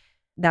away.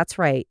 That's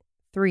right,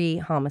 3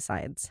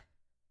 homicides.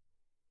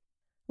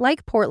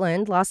 Like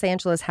Portland, Los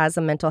Angeles has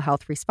a mental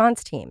health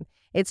response team.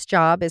 Its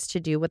job is to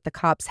do what the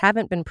cops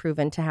haven't been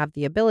proven to have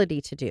the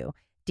ability to do: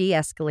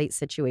 de-escalate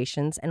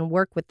situations and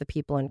work with the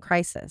people in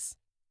crisis.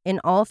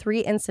 In all 3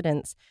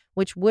 incidents,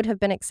 which would have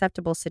been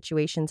acceptable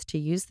situations to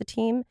use the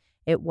team,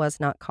 it was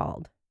not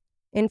called.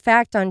 In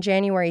fact, on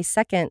January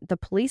 2nd, the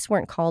police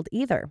weren't called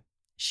either.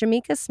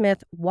 Shamika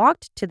Smith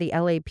walked to the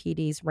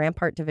LAPD's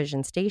Rampart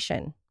Division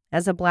station.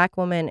 As a Black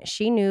woman,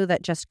 she knew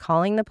that just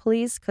calling the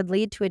police could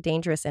lead to a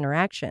dangerous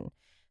interaction.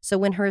 So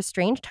when her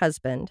estranged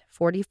husband,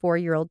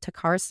 44-year-old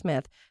Takar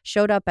Smith,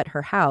 showed up at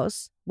her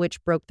house,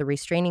 which broke the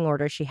restraining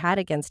order she had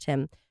against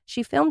him,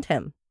 she filmed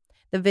him.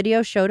 The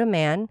video showed a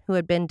man who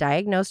had been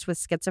diagnosed with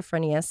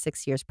schizophrenia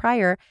 6 years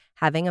prior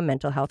having a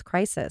mental health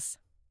crisis.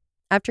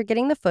 After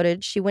getting the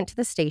footage, she went to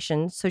the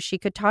station so she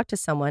could talk to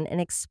someone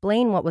and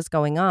explain what was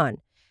going on,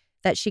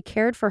 that she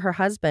cared for her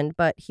husband,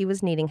 but he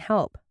was needing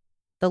help.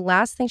 The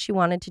last thing she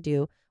wanted to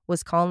do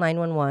was call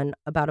 911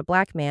 about a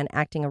Black man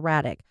acting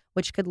erratic,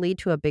 which could lead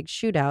to a big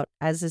shootout,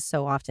 as is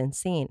so often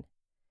seen.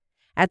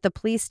 At the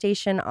police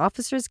station,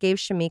 officers gave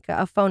Shamika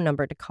a phone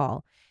number to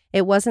call.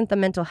 It wasn't the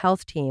mental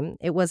health team,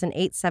 it was an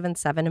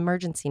 877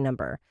 emergency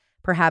number,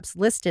 perhaps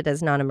listed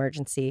as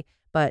non-emergency,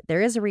 but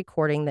there is a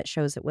recording that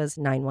shows it was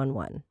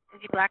 911.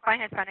 Is he Black,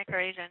 white, Hispanic, or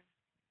Asian?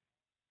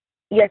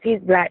 Yes, he's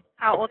Black.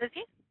 How old is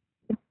he?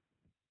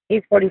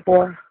 He's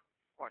 44.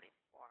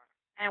 44.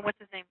 And what's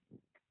his name?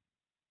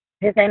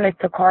 His name is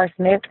Takar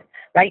Smith.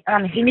 Like,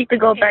 he needs to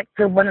go back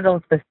to one of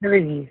those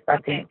facilities, I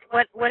think.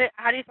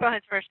 How do you spell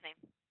his first name?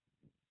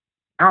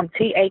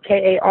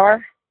 Takar.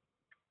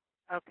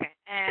 Okay.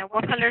 And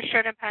what color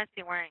shirt and pants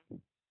is he wearing?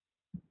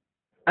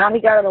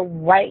 He got a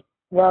white,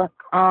 he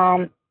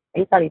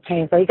thought he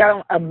changed. So he got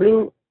on a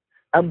blue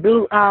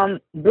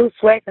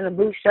sweats and a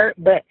blue shirt,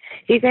 but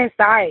he's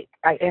inside,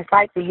 like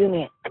inside the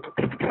unit.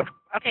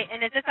 Okay,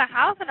 and is this a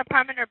house, an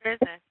apartment, or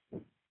business?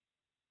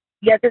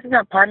 Yes, this is an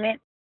apartment.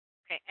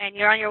 Okay, and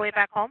you're on your way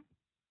back home?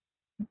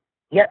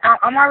 Yeah,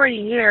 I'm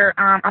already here.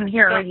 I'm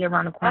here already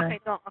around the corner. Okay,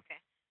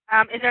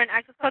 is there an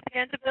access code to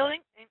get into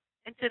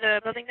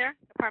the building there,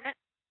 the apartment?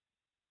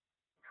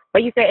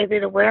 What you say? Is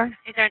it a where?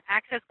 Is there an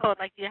access code?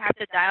 Like, do you have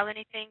to dial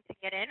anything to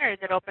get in, or is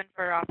it open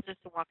for officers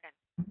to walk in?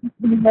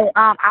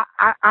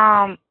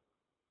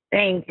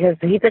 Because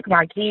he took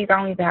my keys. I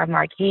don't even have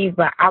my keys,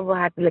 but I will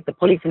have to let the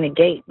police in the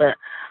gate. But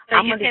so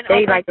I'm gonna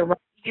stay like the.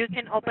 You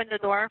can open the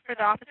door for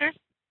the officers?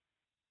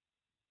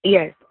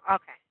 Yes.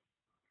 Okay.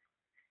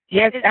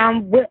 Yes.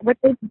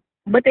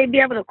 Would they be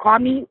able to call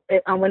me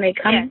when they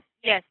come?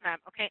 Yes, ma'am.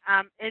 Okay.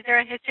 Is there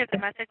a history of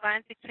domestic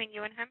violence between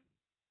you and him?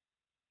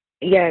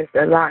 Yes,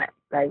 a lot.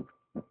 Like,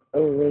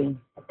 really.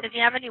 Does he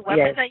have any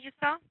weapons that you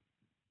saw?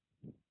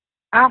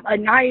 A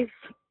knife.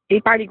 He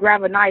probably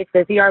grabbed a knife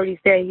because he already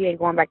said he ain't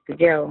going back to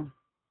jail.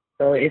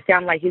 So it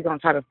sounds like he's gonna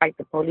try to fight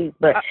the police,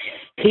 but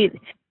he's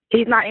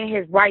not in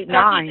his right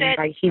mind.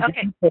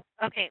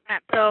 Okay,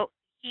 ma'am. So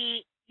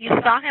you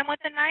saw him with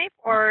a knife,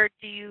 or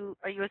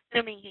are you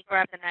assuming he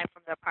grabbed the knife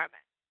from the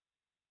apartment?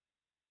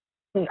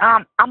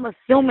 I'm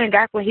assuming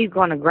that's what he's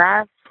gonna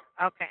grab.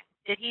 Okay.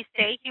 Did he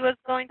say he was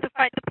going to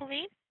fight the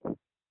police?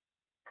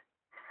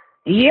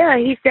 Yeah,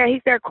 he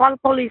said call the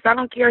police. I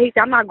don't care. He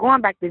said I'm not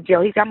going back to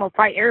jail. He said I'm gonna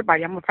fight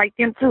everybody. I'm gonna fight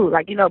them too.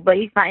 Like, but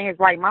he's not in his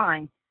right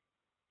mind.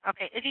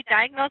 Okay. Is he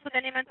diagnosed with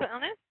any mental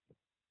illness?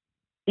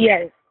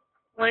 Yes.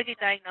 What is he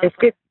diagnosed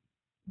with?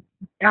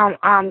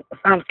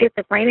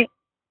 Schizophrenic.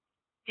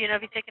 Do you know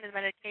if he's taking his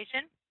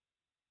medication?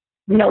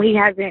 No, he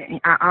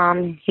hasn't.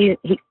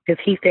 Because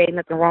he said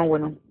nothing wrong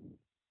with him.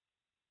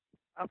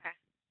 Okay.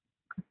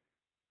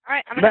 All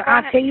right. I'm gonna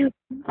I'll tell you,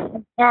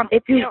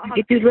 if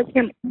you look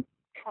him.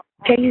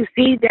 Can you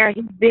see that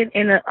he's been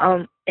in the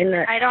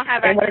I don't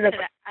have access to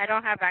that. I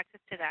don't have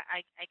access to that.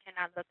 I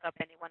cannot look up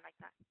anyone like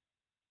that.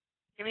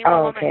 Give me one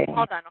moment. Okay.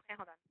 Hold on.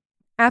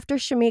 After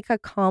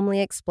Shamika calmly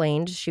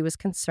explained she was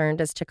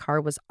concerned as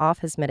Takar was off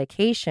his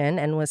medication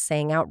and was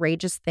saying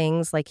outrageous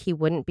things like he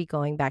wouldn't be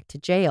going back to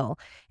jail,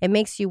 it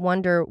makes you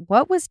wonder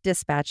what was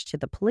dispatched to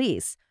the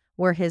police.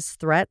 Were his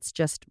threats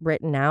just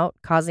written out,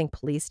 causing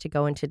police to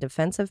go into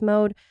defensive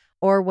mode,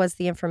 or was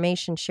the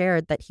information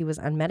shared that he was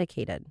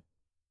unmedicated?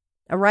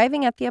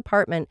 Arriving at the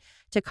apartment,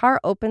 Takar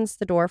opens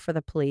the door for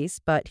the police,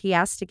 but he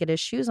asks to get his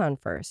shoes on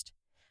first.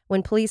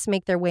 When police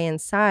make their way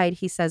inside,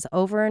 he says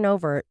over and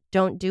over,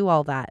 "Don't do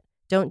all that.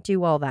 Don't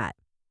do all that."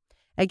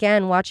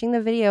 Again, watching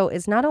the video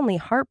is not only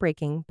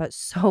heartbreaking, but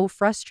so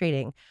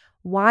frustrating.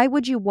 Why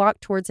would you walk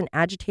towards an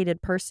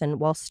agitated person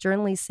while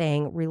sternly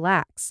saying,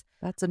 "Relax"?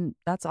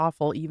 That's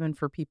awful, even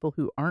for people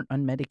who aren't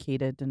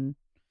unmedicated and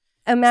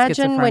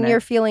imagine when you're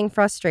feeling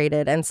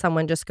frustrated and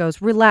someone just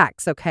goes,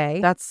 "Relax, okay?"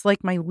 That's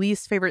like my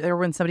least favorite there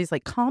when somebody's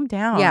like, "Calm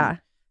down." Yeah.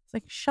 It's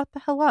like, shut the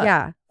hell up.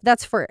 Yeah.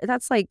 That's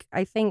like,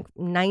 I think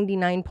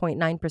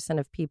 99.9%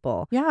 of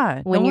people.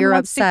 Yeah. When you're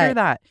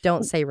upset,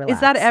 don't say relax.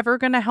 Is that ever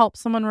going to help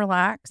someone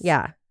relax?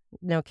 Yeah.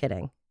 No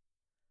kidding.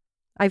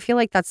 I feel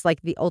like that's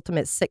like the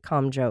ultimate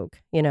sitcom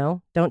joke, you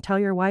know? Don't tell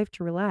your wife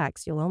to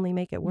relax. You'll only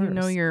make it worse. You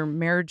know your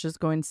marriage is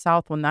going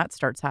south when that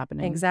starts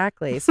happening.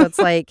 Exactly. So it's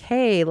like,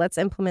 hey, let's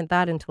implement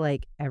that into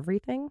like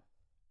everything.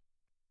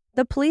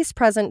 The police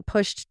present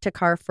pushed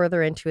Takar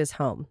further into his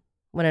home.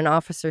 When an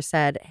officer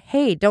said,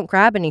 "Hey, don't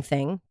grab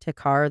anything,"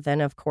 Takar then,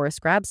 of course,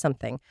 grabbed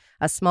something,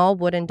 a small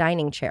wooden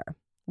dining chair.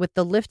 With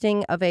the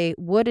lifting of a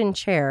wooden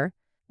chair,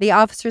 the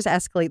officers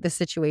escalate the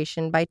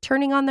situation by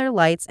turning on their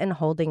lights and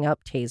holding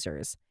up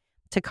tasers.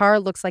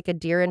 Takar looks like a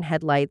deer in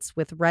headlights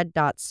with red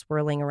dots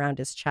swirling around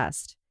his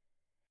chest.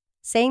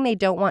 Saying they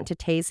don't want to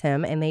tase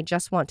him and they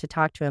just want to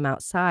talk to him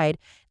outside,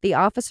 the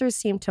officers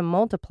seem to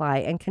multiply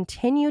and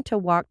continue to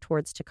walk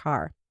towards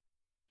Takar.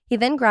 He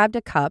then grabbed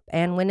a cup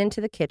and went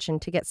into the kitchen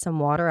to get some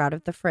water out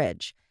of the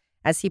fridge.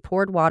 As he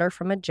poured water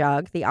from a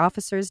jug, the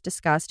officers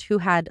discussed who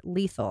had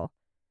lethal.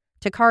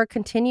 Takar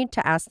continued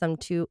to ask them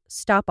to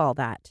stop all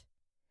that.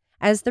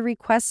 As the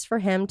requests for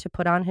him to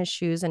put on his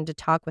shoes and to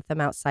talk with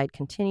them outside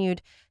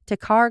continued,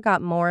 Takar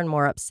got more and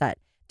more upset,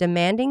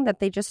 demanding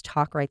that they just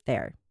talk right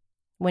there.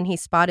 When he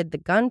spotted the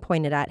gun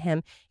pointed at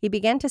him, he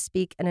began to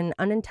speak in an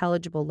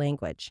unintelligible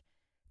language.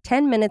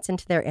 10 minutes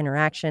into their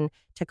interaction,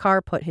 Takar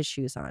put his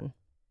shoes on.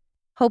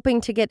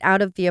 Hoping to get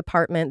out of the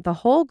apartment, the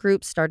whole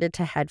group started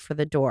to head for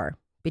the door.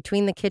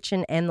 Between the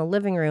kitchen and the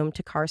living room,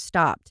 Takar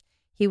stopped.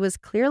 He was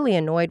clearly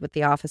annoyed with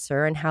the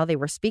officer and how they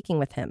were speaking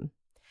with him.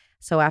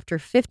 So after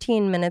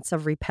 15 minutes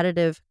of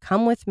repetitive,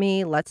 "come with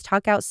me, let's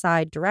talk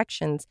outside"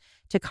 directions,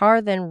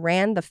 Takar then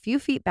ran the few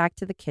feet back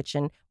to the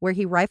kitchen where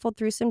he rifled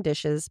through some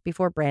dishes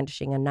before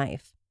brandishing a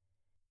knife.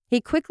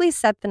 He quickly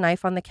set the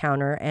knife on the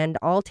counter and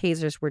all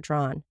tasers were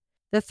drawn.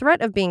 The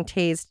threat of being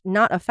tased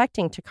not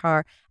affecting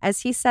Takar,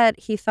 as he said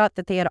he thought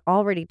that they had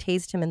already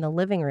tased him in the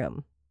living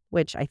room,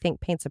 which I think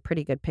paints a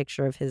pretty good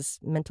picture of his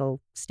mental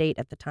state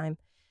at the time.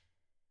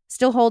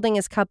 Still holding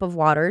his cup of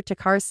water,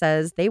 Takar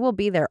says they will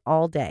be there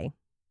all day.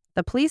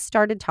 The police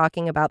started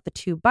talking about the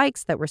 2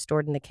 bikes that were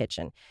stored in the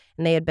kitchen,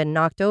 and they had been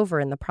knocked over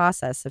in the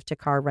process of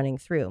Takar running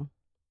through.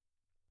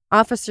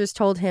 Officers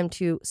told him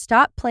to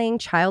stop playing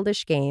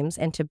childish games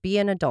and to be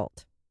an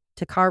adult.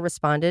 Takar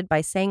responded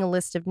by saying a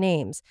list of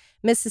names,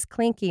 Mrs.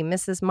 Clinky,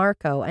 Mrs.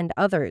 Marco, and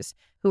others,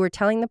 who were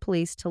telling the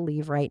police to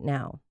leave right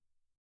now.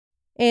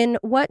 In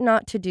What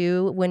Not to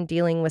Do When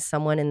Dealing with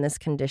Someone in This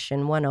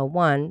Condition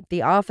 101,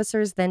 the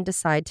officers then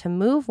decide to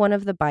move one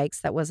of the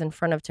bikes that was in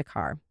front of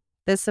Takar.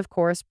 This, of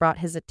course, brought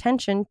his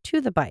attention to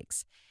the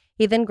bikes.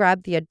 He then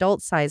grabbed the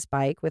adult-sized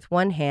bike with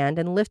one hand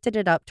and lifted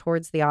it up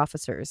towards the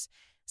officers.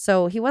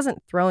 So he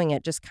wasn't throwing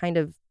it, just kind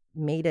of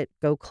made it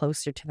go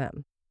closer to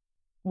them.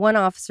 One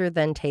officer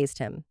then tased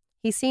him.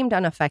 He seemed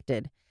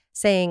unaffected.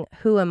 Saying,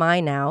 "Who am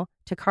I now?"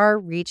 Takar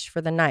reached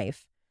for the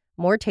knife.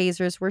 More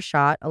tasers were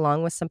shot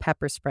along with some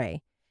pepper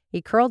spray.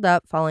 He curled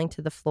up, falling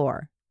to the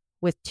floor.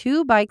 With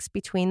 2 bikes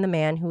between the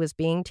man who was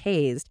being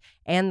tased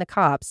and the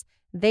cops,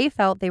 they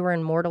felt they were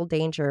in mortal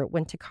danger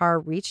when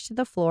Takar reached to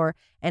the floor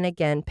and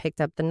again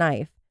picked up the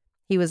knife.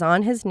 He was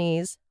on his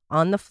knees,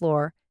 on the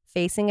floor,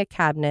 facing a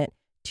cabinet,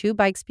 2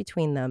 bikes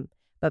between them,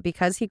 but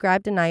because he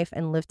grabbed a knife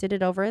and lifted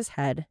it over his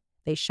head,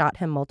 they shot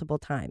him multiple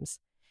times.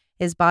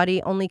 His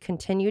body only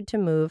continued to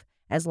move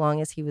as long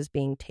as he was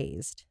being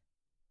tased.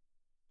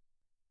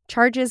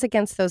 Charges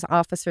against those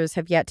officers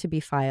have yet to be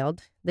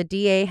filed. The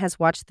DA has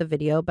watched the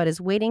video but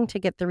is waiting to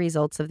get the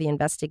results of the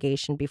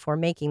investigation before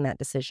making that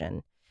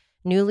decision.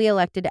 Newly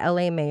elected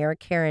LA Mayor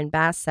Karen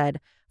Bass said,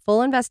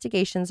 "Full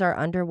investigations are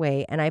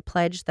underway, and I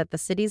pledge that the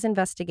city's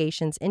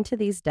investigations into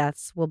these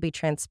deaths will be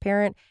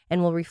transparent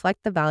and will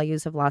reflect the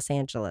values of Los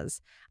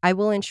Angeles. I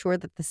will ensure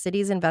that the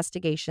city's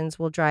investigations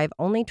will drive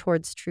only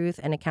towards truth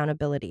and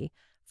accountability.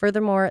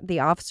 Furthermore, the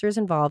officers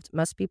involved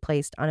must be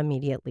placed on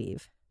immediate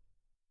leave."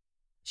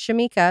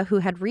 Shamika, who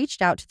had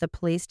reached out to the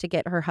police to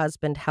get her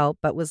husband help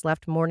but was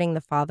left mourning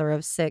the father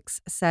of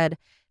 6, said,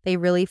 "They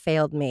really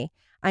failed me.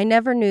 I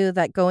never knew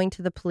that going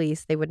to the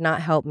police, they would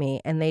not help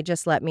me, and they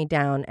just let me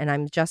down, and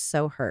I'm just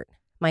so hurt.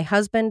 My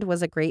husband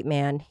was a great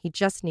man. He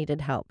just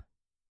needed help."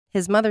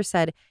 His mother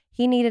said,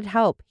 "He needed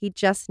help. He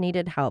just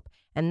needed help,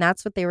 and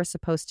that's what they were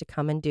supposed to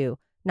come and do,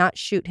 not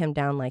shoot him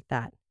down like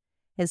that."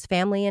 His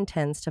family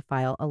intends to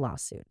file a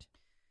lawsuit.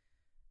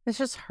 It's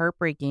just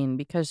heartbreaking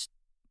because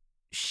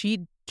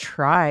she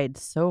tried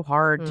so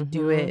hard to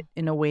do it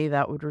in a way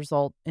that would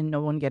result in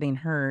no one getting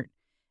hurt.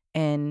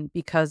 And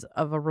because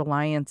of a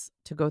reliance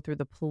to go through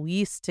the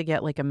police to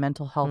get like a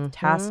mental health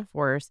task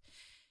force,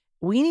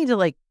 we need to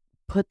like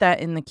put that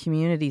in the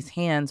community's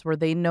hands where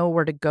they know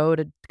where to go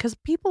to, because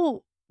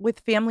people with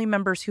family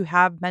members who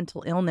have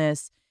mental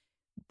illness,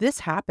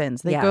 this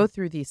happens. They go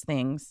through these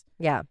things.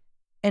 Yeah.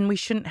 And we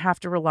shouldn't have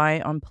to rely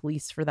on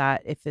police for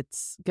that if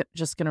it's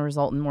just going to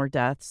result in more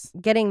deaths.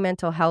 Getting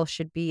mental health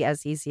should be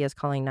as easy as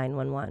calling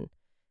 911.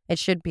 It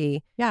should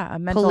be a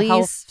mental police,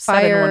 health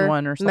fire,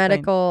 711 or something.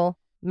 medical,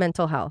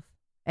 mental health.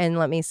 And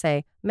let me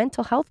say,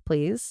 mental health,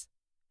 please.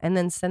 And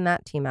then send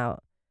that team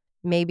out.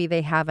 Maybe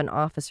they have an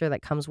officer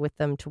that comes with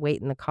them to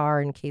wait in the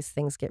car in case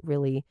things get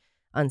really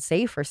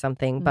unsafe or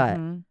something. But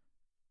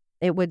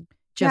it would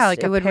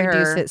it would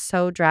reduce it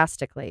so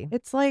drastically.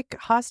 It's like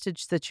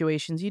hostage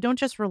situations. You don't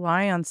just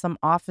rely on some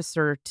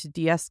officer to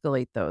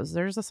de-escalate those.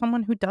 There's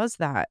someone who does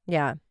that.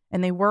 Yeah.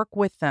 And they work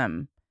with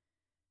them.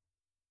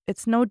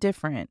 It's no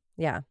different.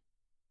 Yeah.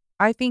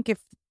 I think if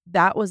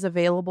that was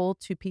available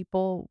to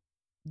people,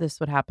 this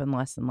would happen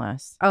less and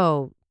less.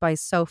 Oh, by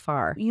so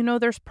far. You know,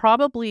 there's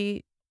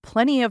probably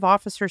plenty of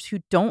officers who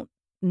don't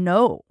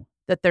know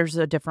that there's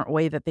a different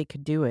way that they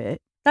could do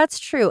it. That's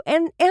true.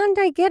 And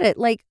I get it.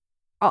 Like,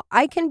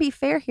 I can be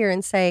fair here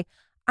and say,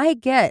 I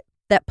get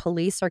that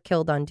police are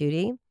killed on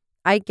duty.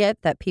 I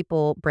get that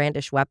people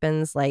brandish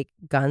weapons like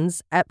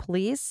guns at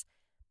police.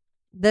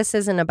 This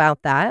isn't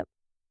about that.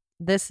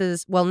 This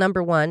is, well,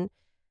 number one,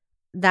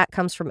 that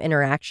comes from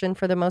interaction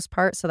for the most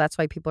part. So that's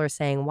why people are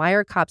saying, why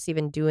are cops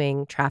even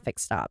doing traffic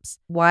stops?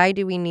 Why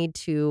do we need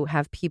to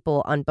have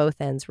people on both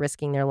ends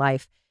risking their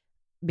life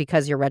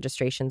because your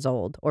registration's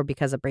old or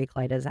because a brake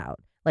light is out?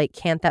 Like,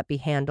 can't that be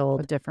handled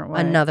a different way?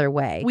 Another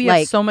way? We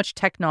have so much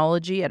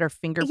technology at our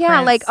fingerprints. Yeah,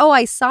 like, oh,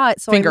 I saw it,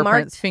 so I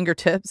marked.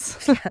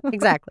 Fingertips. Yeah,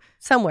 exactly.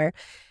 Somewhere.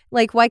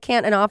 Like, why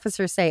can't an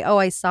officer say, oh,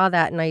 I saw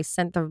that and I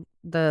sent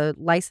the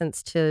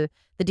license to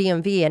the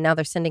DMV and now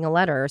they're sending a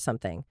letter or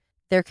something?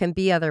 There can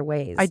be other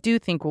ways. I do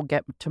think we'll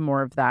get to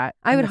more of that.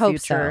 I would hope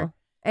future. so.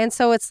 And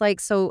so it's like,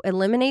 so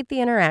eliminate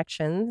the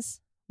interactions,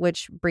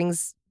 which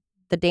brings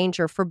the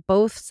danger for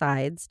both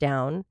sides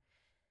down,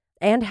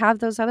 and have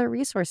those other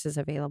resources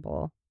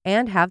available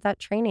and have that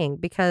training.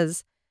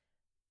 Because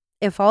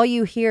if all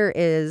you hear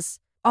is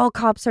all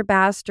cops are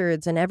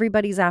bastards and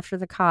everybody's after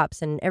the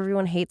cops and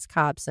everyone hates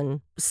cops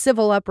and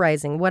civil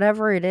uprising,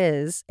 whatever it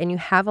is, and you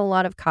have a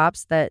lot of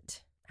cops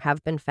that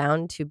have been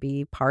found to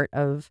be part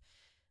of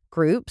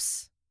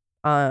groups,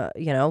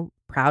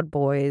 Proud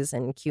Boys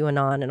and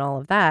QAnon and all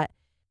of that.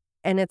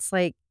 And it's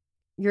like,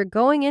 you're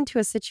going into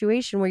a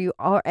situation where you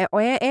are,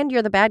 and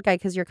you're the bad guy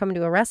because you're coming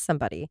to arrest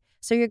somebody.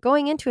 So you're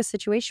going into a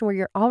situation where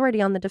you're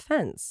already on the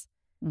defense.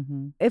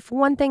 If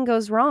one thing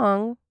goes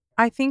wrong.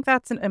 I think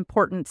that's an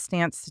important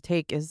stance to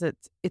take, is that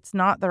it's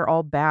not they're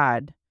all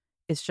bad.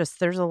 It's just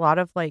there's a lot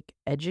of like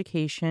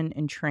education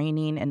and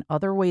training and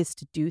other ways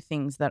to do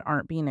things that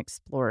aren't being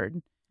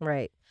explored.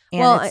 Right.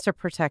 And it's to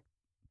protect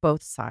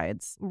both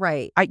sides.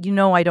 Right. I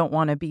don't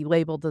want to be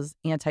labeled as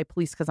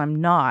anti-police because I'm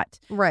not.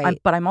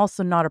 Right. But I'm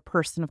also not a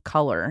person of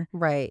color.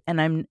 Right.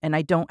 And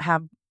I don't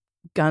have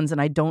guns and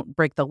I don't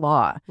break the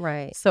law.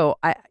 Right. So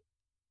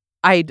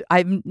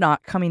I'm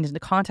not coming into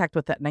contact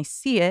with that, and I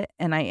see it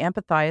and I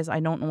empathize.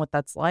 I don't know what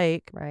that's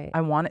like. Right.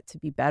 I want it to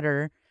be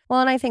better. Well,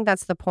 and I think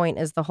that's the point,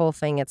 is the whole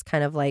thing. It's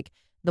kind of like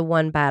the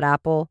one bad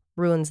apple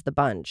ruins the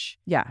bunch.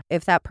 Yeah.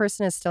 If that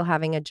person is still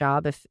having a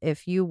job,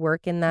 if you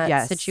work in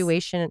that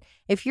situation,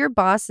 if your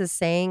boss is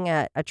saying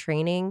at a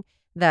training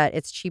that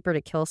it's cheaper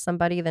to kill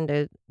somebody than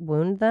to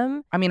wound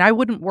them. I mean, I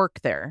wouldn't work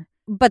there.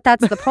 But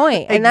that's the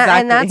point. And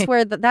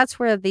Exactly. that's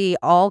where the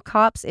all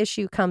cops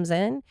issue comes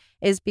in,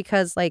 is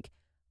because, like,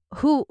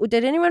 who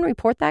did anyone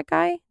report that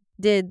guy?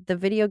 Did the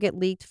video get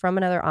leaked from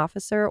another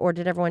officer, or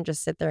did everyone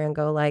just sit there and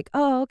go like,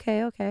 oh,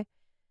 okay.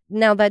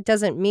 Now, that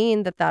doesn't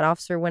mean that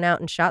officer went out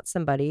and shot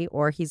somebody,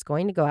 or he's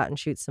going to go out and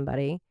shoot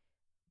somebody,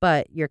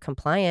 but you're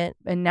compliant.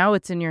 And now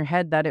it's in your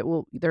head that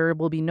there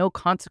will be no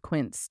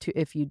consequence to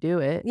if you do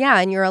it. Yeah,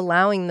 and you're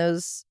allowing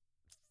those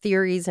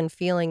theories and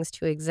feelings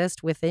to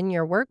exist within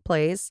your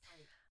workplace.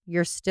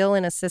 You're still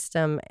in a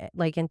system,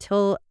 like,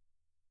 until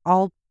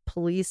all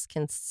police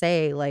can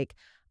say, like,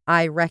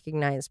 I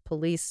recognize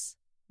police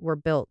were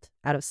built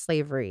out of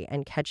slavery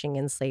and catching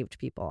enslaved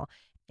people.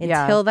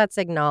 Until that's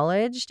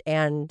acknowledged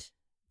and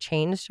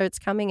change starts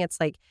coming, it's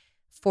like,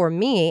 for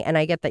me, and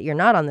I get that you're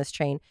not on this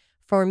train,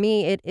 for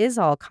me it is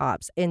all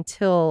cops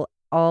until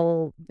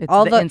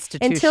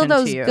until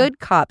those good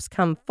cops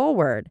come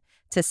forward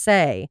to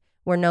say,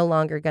 we're no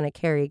longer going to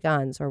carry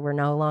guns, or we're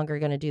no longer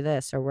going to do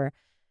this, or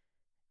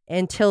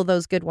until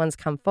those good ones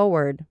come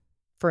forward.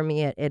 For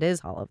me, it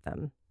is all of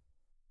them.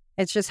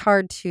 It's just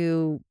hard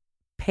to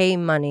pay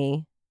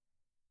an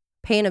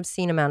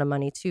obscene amount of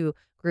money to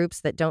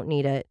groups that don't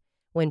need it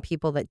when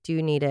people that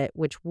do need it,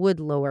 which would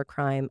lower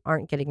crime,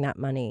 aren't getting that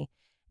money.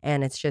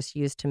 And it's just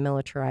used to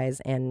militarize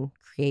and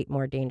create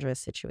more dangerous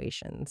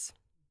situations.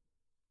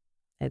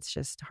 It's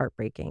just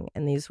heartbreaking.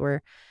 And these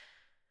were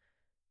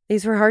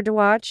hard to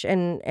watch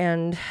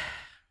and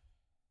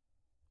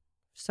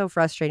so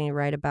frustrating to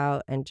write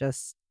about, and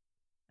just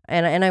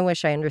and I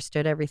wish I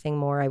understood everything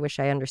more. I wish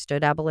I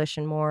understood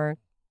abolition more.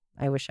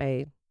 Yeah,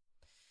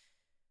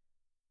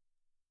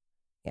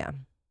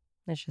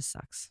 it just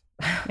sucks.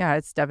 Yeah,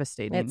 it's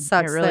devastating. It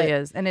sucks. It really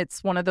is. And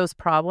it's one of those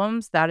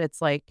problems that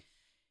it's like,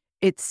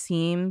 it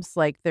seems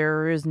like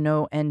there is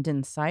no end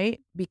in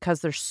sight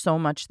because there's so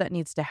much that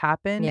needs to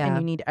happen, and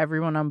you need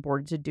everyone on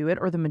board to do it,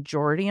 or the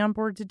majority on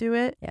board to do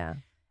it. Yeah.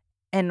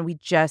 And we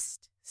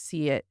just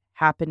see it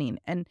happening.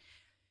 And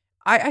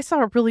I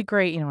saw a really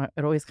great,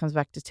 it always comes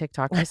back to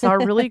TikTok. I saw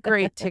a really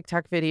great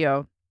TikTok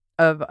video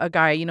of a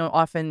guy,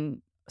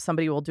 often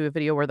somebody will do a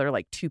video where they're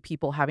like two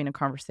people having a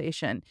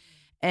conversation.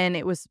 And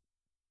it was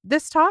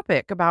this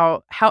topic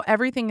about how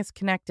everything is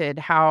connected,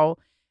 how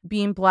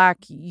being Black,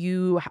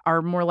 you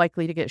are more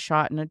likely to get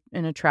shot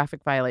in a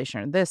traffic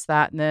violation, this,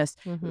 that, and this.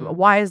 Mm-hmm.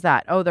 Why is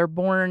that? Oh, they're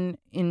born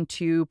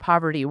into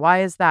poverty.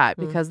 Why is that?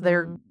 Because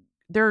they're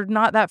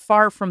not that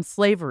far from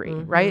slavery,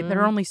 right?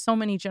 There are only so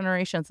many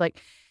generations. Like,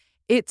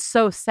 it's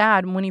so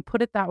sad. And when you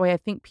put it that way, I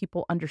think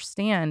people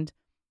understand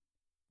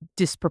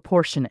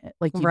disproportionate.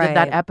 Like you did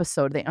that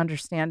episode, they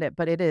understand it,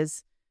 but it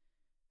is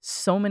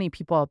so many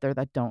people out there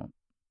that don't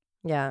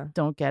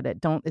get it.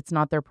 It's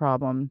not their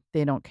problem.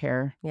 They don't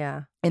care.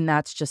 Yeah. And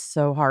that's just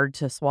so hard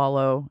to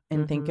swallow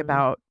and think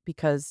about,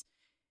 because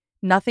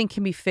nothing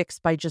can be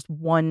fixed by just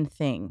one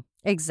thing.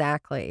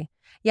 Exactly.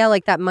 Yeah,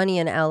 like that money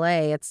in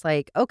LA, it's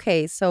like,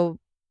 okay, so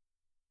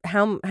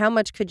how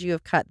much could you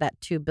have cut that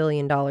 $2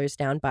 billion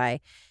down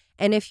by?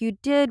 And if you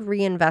did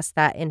reinvest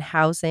that in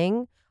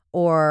housing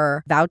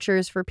or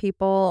vouchers for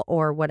people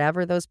or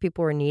whatever those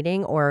people were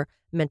needing, or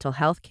mental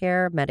health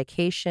care,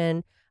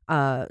 medication,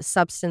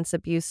 substance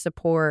abuse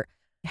support,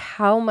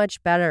 how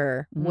much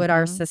better would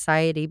our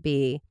society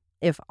be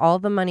if all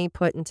the money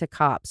put into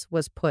cops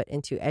was put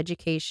into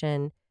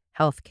education,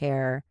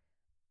 healthcare,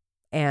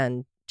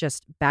 and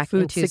just back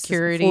into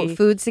security.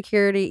 Food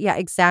security. Yeah,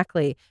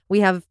 exactly. We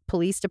have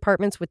police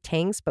departments with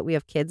tanks, but we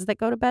have kids that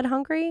go to bed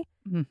hungry.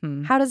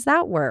 Mm-hmm. How does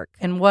that work?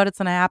 And what is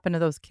going to happen to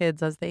those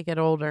kids as they get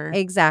older?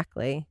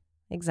 Exactly.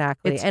 It's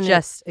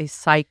just a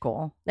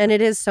cycle. And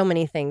it is so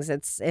many things.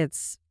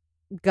 It's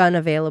gun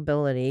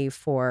availability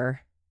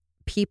for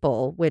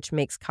people, which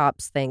makes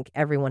cops think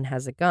everyone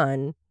has a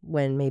gun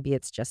when maybe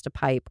it's just a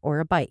pipe or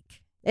a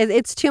bike.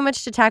 It's too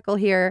much to tackle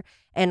here,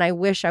 and I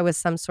wish I was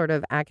some sort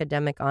of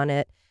academic on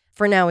it.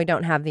 For now, we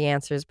don't have the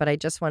answers, but I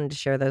just wanted to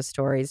share those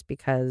stories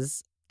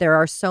because there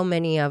are so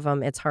many of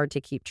them. It's hard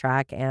to keep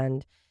track,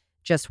 and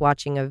just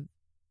watching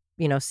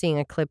seeing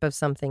a clip of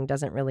something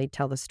doesn't really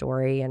tell the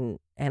story. And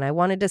I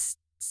wanted to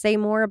say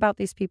more about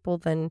these people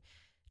than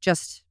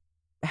just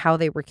how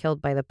they were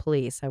killed by the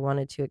police. I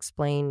wanted to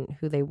explain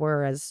who they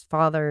were as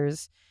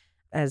fathers,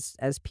 as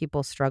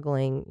people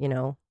struggling.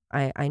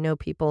 I know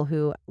people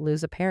who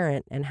lose a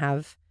parent and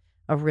have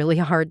a really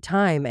hard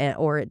time,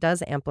 or it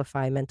does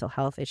amplify mental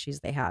health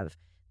issues they have.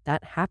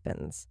 That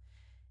happens.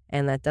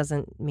 And that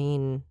doesn't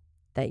mean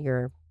that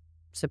you're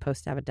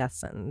supposed to have a death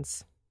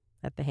sentence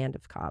at the hand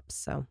of cops.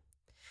 So,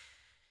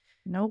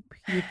 nope.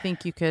 You'd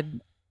think you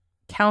could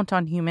count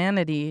on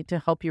humanity to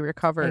help you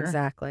recover.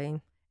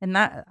 Exactly. And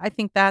I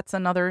think that's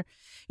another,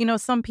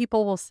 some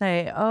people will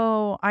say,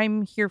 oh,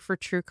 I'm here for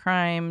true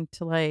crime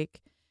to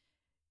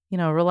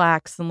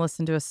relax and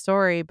listen to a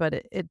story,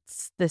 but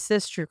this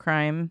is true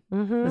crime.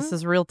 Mm-hmm. This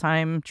is real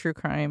time true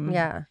crime.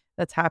 Yeah.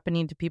 That's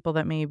happening to people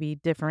that may be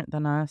different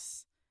than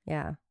us.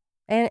 Yeah.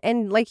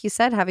 And like you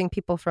said, having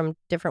people from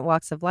different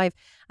walks of life.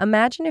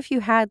 Imagine if you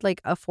had like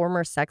a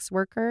former sex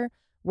worker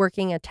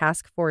working a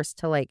task force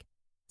to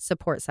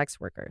support sex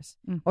workers,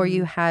 or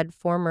you had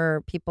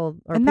former people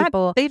or and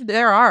people.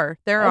 There are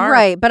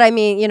right, but I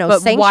mean, but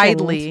sanctioned,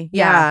 widely,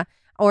 yeah.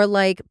 Or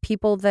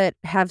people that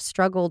have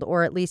struggled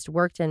or at least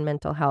worked in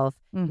mental health,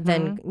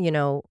 then,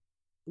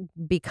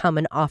 become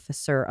an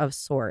officer of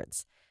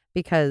sorts.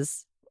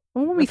 Because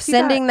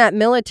sending that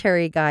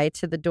military guy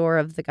to the door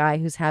of the guy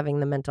who's having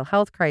the mental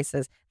health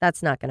crisis,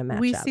 that's not going to match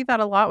up. We see that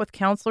a lot with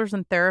counselors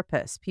and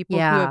therapists. People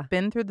who have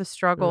been through the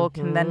struggle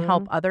can then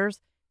help others.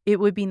 It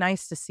would be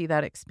nice to see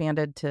that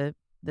expanded to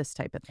this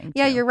type of thing.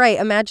 Yeah, too. You're right.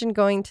 Imagine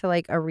going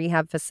to a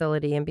rehab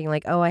facility and being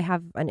like, oh, I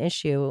have an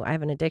issue. I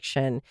have an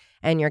addiction.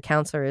 And your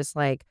counselor is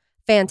like,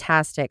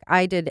 fantastic.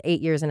 I did 8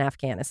 years in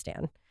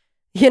Afghanistan.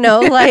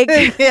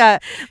 Yeah,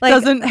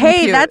 doesn't hey,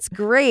 compute. That's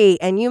great.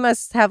 And you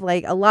must have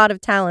a lot of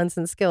talents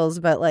and skills.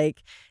 But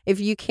if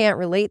you can't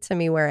relate to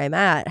me where I'm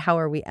at, how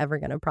are we ever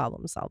going to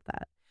problem solve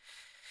that?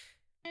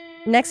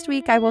 Next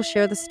week, I will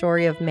share the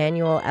story of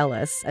Manuel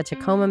Ellis, a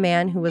Tacoma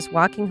man who was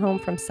walking home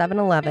from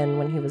 7-Eleven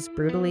when he was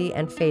brutally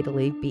and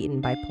fatally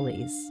beaten by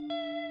police.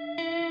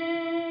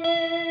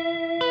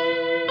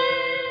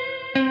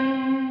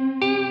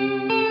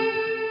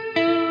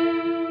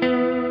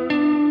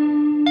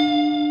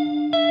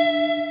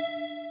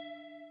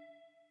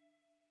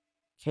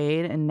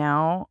 Okay, and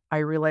now I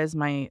realize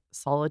my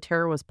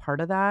solitaire was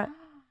part of that.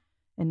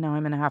 And now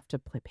I'm going to have to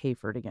pay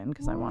for it again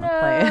because I want to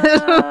play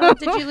it.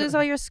 Did you lose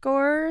all your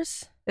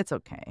scores? It's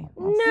okay.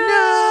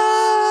 No!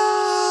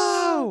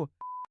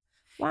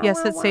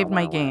 Yes, it saved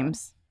my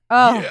games.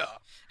 Oh. Yeah.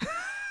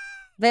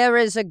 There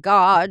is a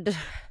God.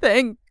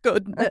 Thank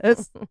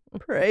goodness.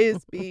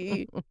 Praise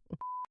be.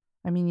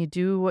 I mean, you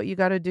do what you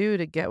got to do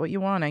to get what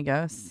you want, I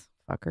guess.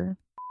 Fucker.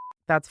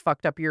 That's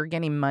fucked up. You're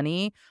getting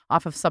money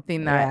off of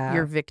something that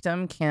your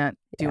victim can't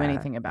do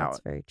anything about.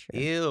 That's very true.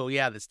 Ew,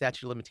 yeah, the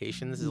statute of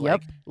limitations is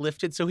like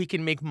lifted so he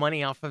can make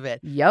money off of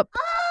it. Yep.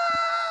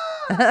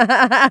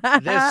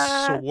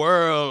 This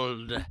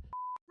world.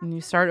 And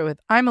you started with,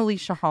 I'm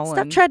Alicia Holland.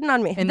 Stop treading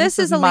on me. And this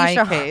is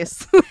Alicia my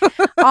case.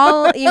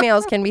 All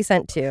emails can be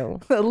sent to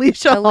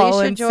Alicia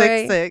Holland Joy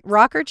 66.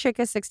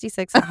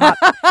 Rockerchicka66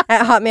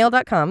 at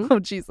hotmail.com. Oh,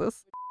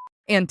 Jesus.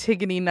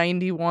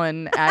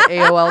 Antigone91 at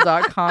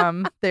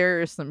AOL.com.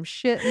 There's some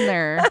shit in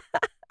there.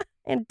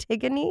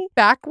 Antigone?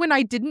 Back when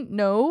I didn't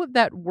know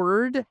that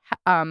Word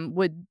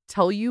would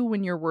tell you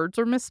when your words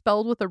were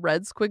misspelled with a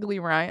red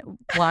squiggly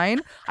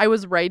line, I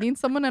was writing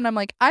someone and I'm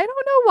like, I don't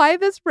know why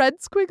this red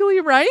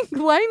squiggly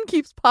line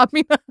keeps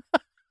popping up.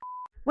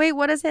 Wait,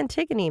 what does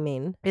Antigone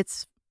mean?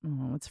 It's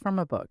from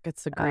a book.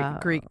 It's a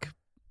Greek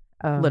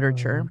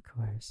literature. Of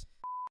course.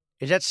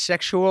 Is that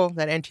sexual,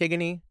 that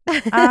Antigone?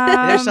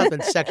 There's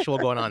something sexual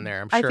going on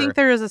there, I'm sure. I think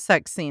there is a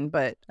sex scene,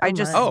 but I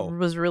just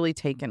was really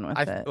taken with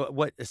it.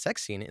 What, a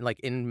sex scene? Like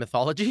in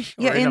mythology?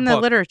 Yeah, in the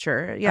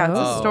literature. Yeah, it's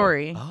a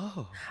story.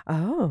 Oh.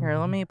 Here,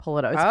 let me pull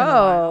it up. It's been a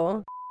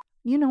while.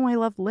 You know I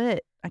love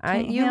lit. I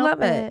can't you help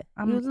love it.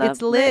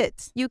 It's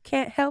lit. You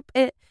can't help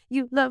it.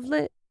 You love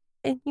lit,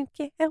 and you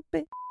can't help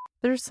it.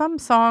 There's some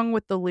song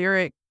with the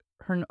lyric,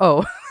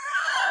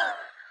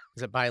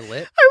 Is it by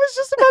Lit? I was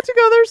just about to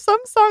go. There's some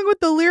song with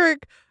the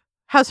lyric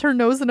has her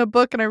nose in a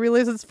book, and I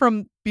realize it's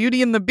from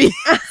Beauty and the Beast.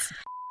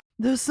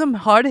 There's some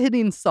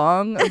hard-hitting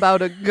song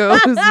about a girl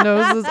whose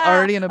nose is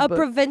already in a book. A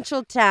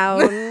provincial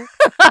town.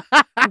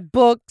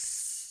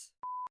 Books.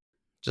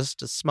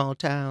 Just a small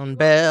town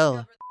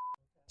belle.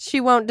 She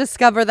won't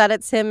discover that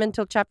it's him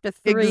until chapter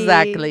 3.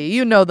 Exactly.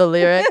 You know the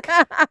lyric.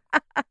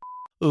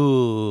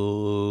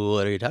 Ooh,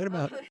 what are you talking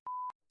about?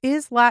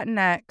 Is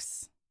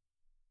Latinx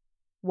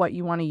what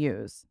you want to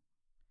use?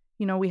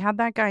 You know, we had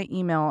that guy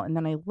email, and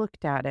then I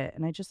looked at it,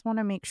 and I just want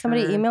to make sure.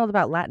 Somebody emailed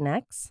about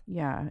Latinx?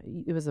 Yeah,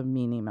 it was a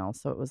mean email,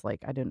 so it was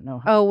like, I didn't know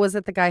how. Oh, was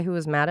it the guy who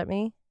was mad at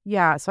me?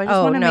 Yeah, so I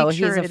just want to make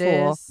sure he's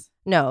a fool.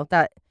 No,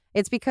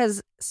 it's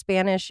because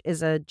Spanish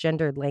is a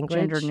gendered language.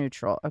 Gender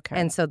neutral, okay.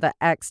 And so the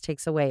X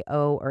takes away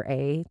O or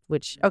A,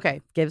 which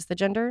gives the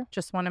gender.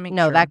 Just want to make sure.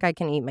 No, that guy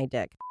can eat my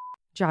dick.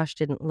 Josh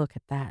didn't look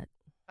at that.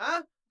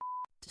 Huh?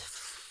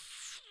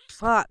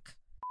 Fuck.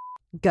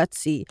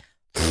 Gutsy.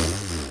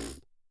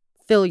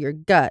 Fill your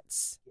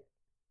guts,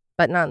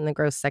 but not in the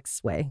gross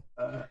sex way.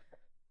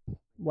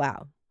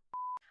 Wow.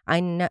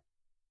 I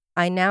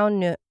now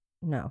knew.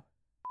 No.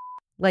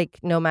 Like,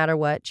 no matter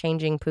what,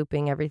 changing,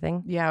 pooping,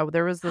 everything. Yeah,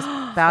 there was this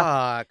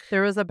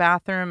there was a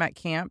bathroom at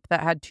camp that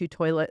had 2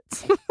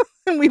 toilets,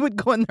 and we would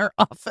go in there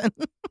often.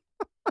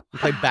 You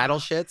play battle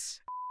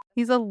shits?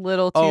 He's a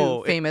little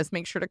too famous.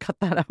 Make sure to cut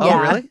that out. Oh,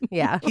 really?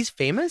 Yeah. He's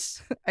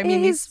famous? I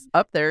mean, he's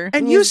up there.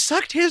 And you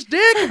sucked his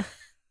dick?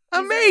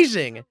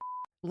 Amazing.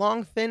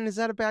 Long, thin, is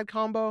that a bad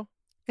combo?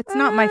 It's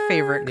not my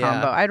favorite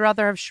combo. I'd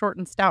rather have short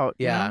and stout.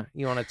 Yeah,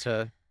 you want it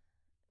to...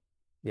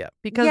 Yeah.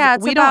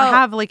 Because we don't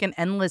have like an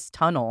endless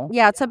tunnel.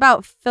 Yeah, it's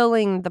about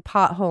filling the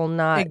pothole,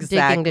 not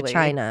digging to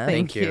China.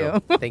 Thank you.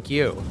 Thank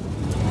you.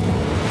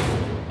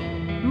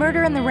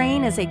 Murder in the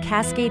Rain is a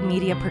Cascade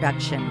Media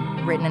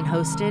production. Written and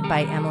hosted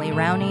by Emily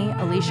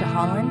Rowney, Alicia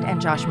Holland,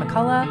 and Josh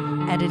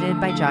McCullough. Edited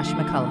by Josh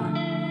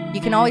McCullough. You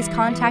can always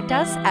contact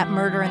us at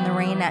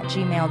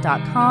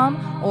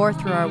murderintherain@gmail.com or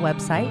through our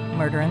website,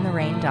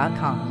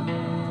 murderintherain.com.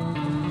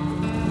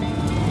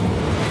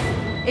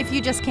 If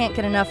you just can't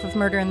get enough of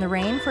Murder in the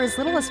Rain, for as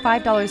little as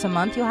 $5 a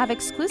month, you'll have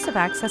exclusive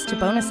access to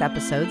bonus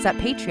episodes at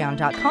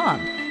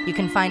patreon.com. You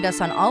can find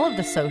us on all of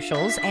the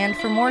socials, and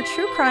for more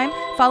true crime,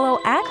 follow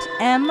at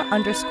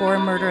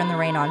 @M_Murder in the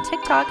Rain on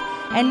TikTok,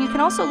 and you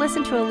can also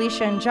listen to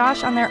Alicia and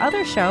Josh on their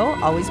other show,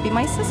 Always Be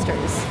My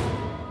Sisters.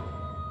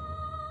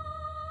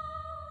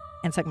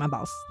 And suck my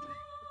balls.